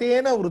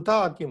jatena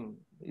vrutha kim.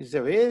 It's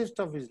a waste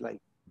of his life.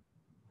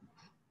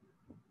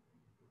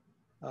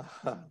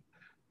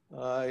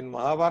 In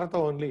Mahabharata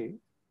only,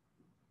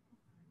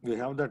 we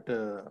have that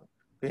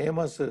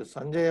famous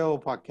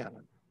Sanjaya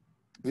Upakhyanam.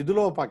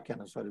 Vidula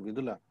Upakhyanam, sorry,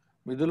 Vidula.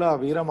 Vidula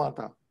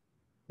Veeramata.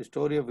 The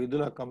story of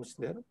Vidula comes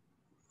there.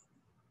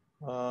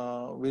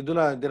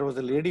 Vidula, there was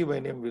a lady by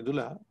name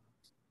Vidula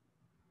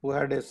who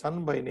had a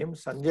son by name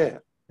Sanjaya,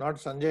 not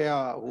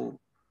Sanjaya who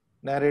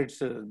narrates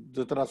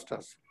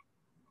Dhritarashtra's.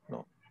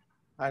 No.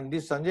 And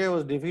this Sanjaya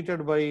was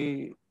defeated by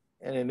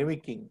an enemy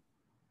king.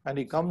 And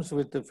he comes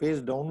with the face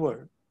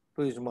downward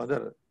to his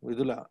mother,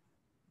 Vidula.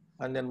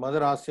 And then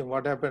mother asks him,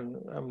 what happened?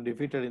 I'm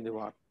defeated in the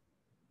war.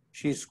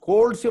 She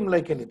scolds him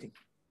like anything.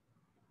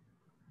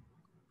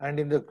 And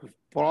in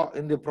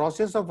the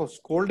process of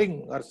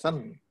scolding her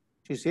son,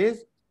 she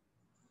says,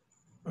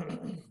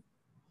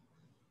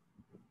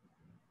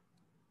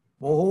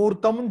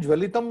 Muhurtam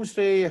jvalitam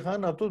shreyaha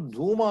natu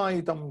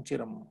dhumaitam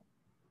chiram.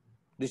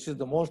 This is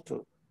the most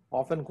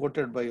often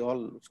quoted by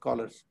all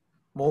scholars.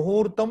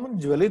 Muhurtam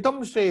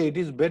jvalitam shreya. It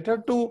is better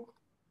to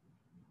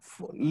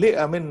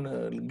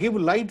give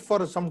light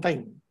for some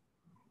time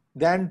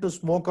than to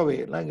smoke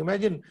away. Like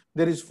imagine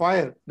there is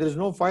fire, there is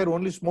no fire,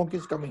 only smoke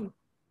is coming.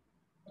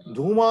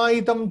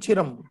 Dhumaitam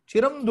chiram.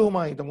 Chiram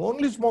dhumaitam.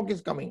 Only smoke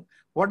is coming.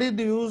 What is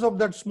the use of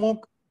that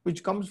smoke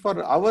which comes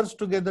for hours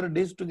together,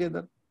 days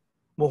together?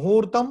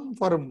 Muhurtam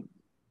for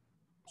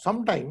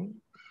some time.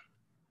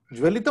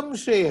 Jvalitam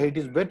shreya. It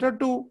is better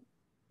to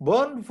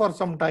burn for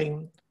some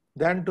time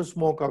than to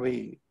smoke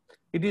away.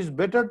 It is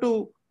better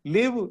to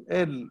live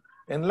an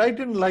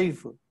enlightened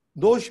life,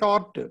 though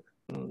short,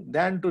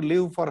 than to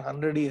live for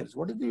 100 years.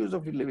 What is the use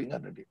of living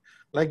 100 years?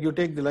 Like you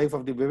take the life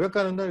of the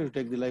Vivekananda, you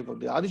take the life of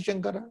the Adi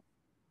Shankara,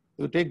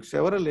 you take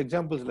several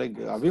examples like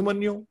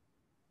Abhimanyu,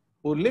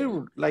 who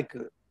lived like,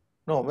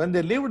 no, when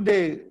they lived,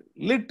 they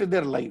lit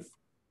their life.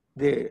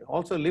 They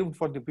also lived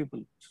for the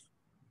people.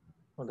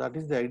 So that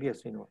is the idea,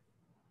 Srinivas.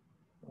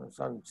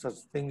 Such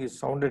thing is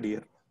sounded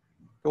here.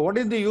 So what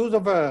is the use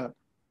of a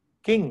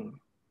king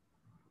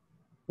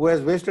who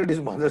has wasted his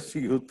mother's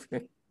youth?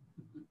 Can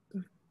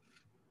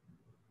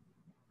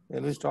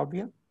we stop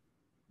here?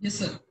 Yes,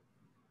 sir.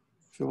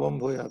 Shubham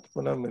Bhuyat.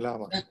 Punah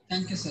Milama.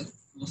 Thank you, sir.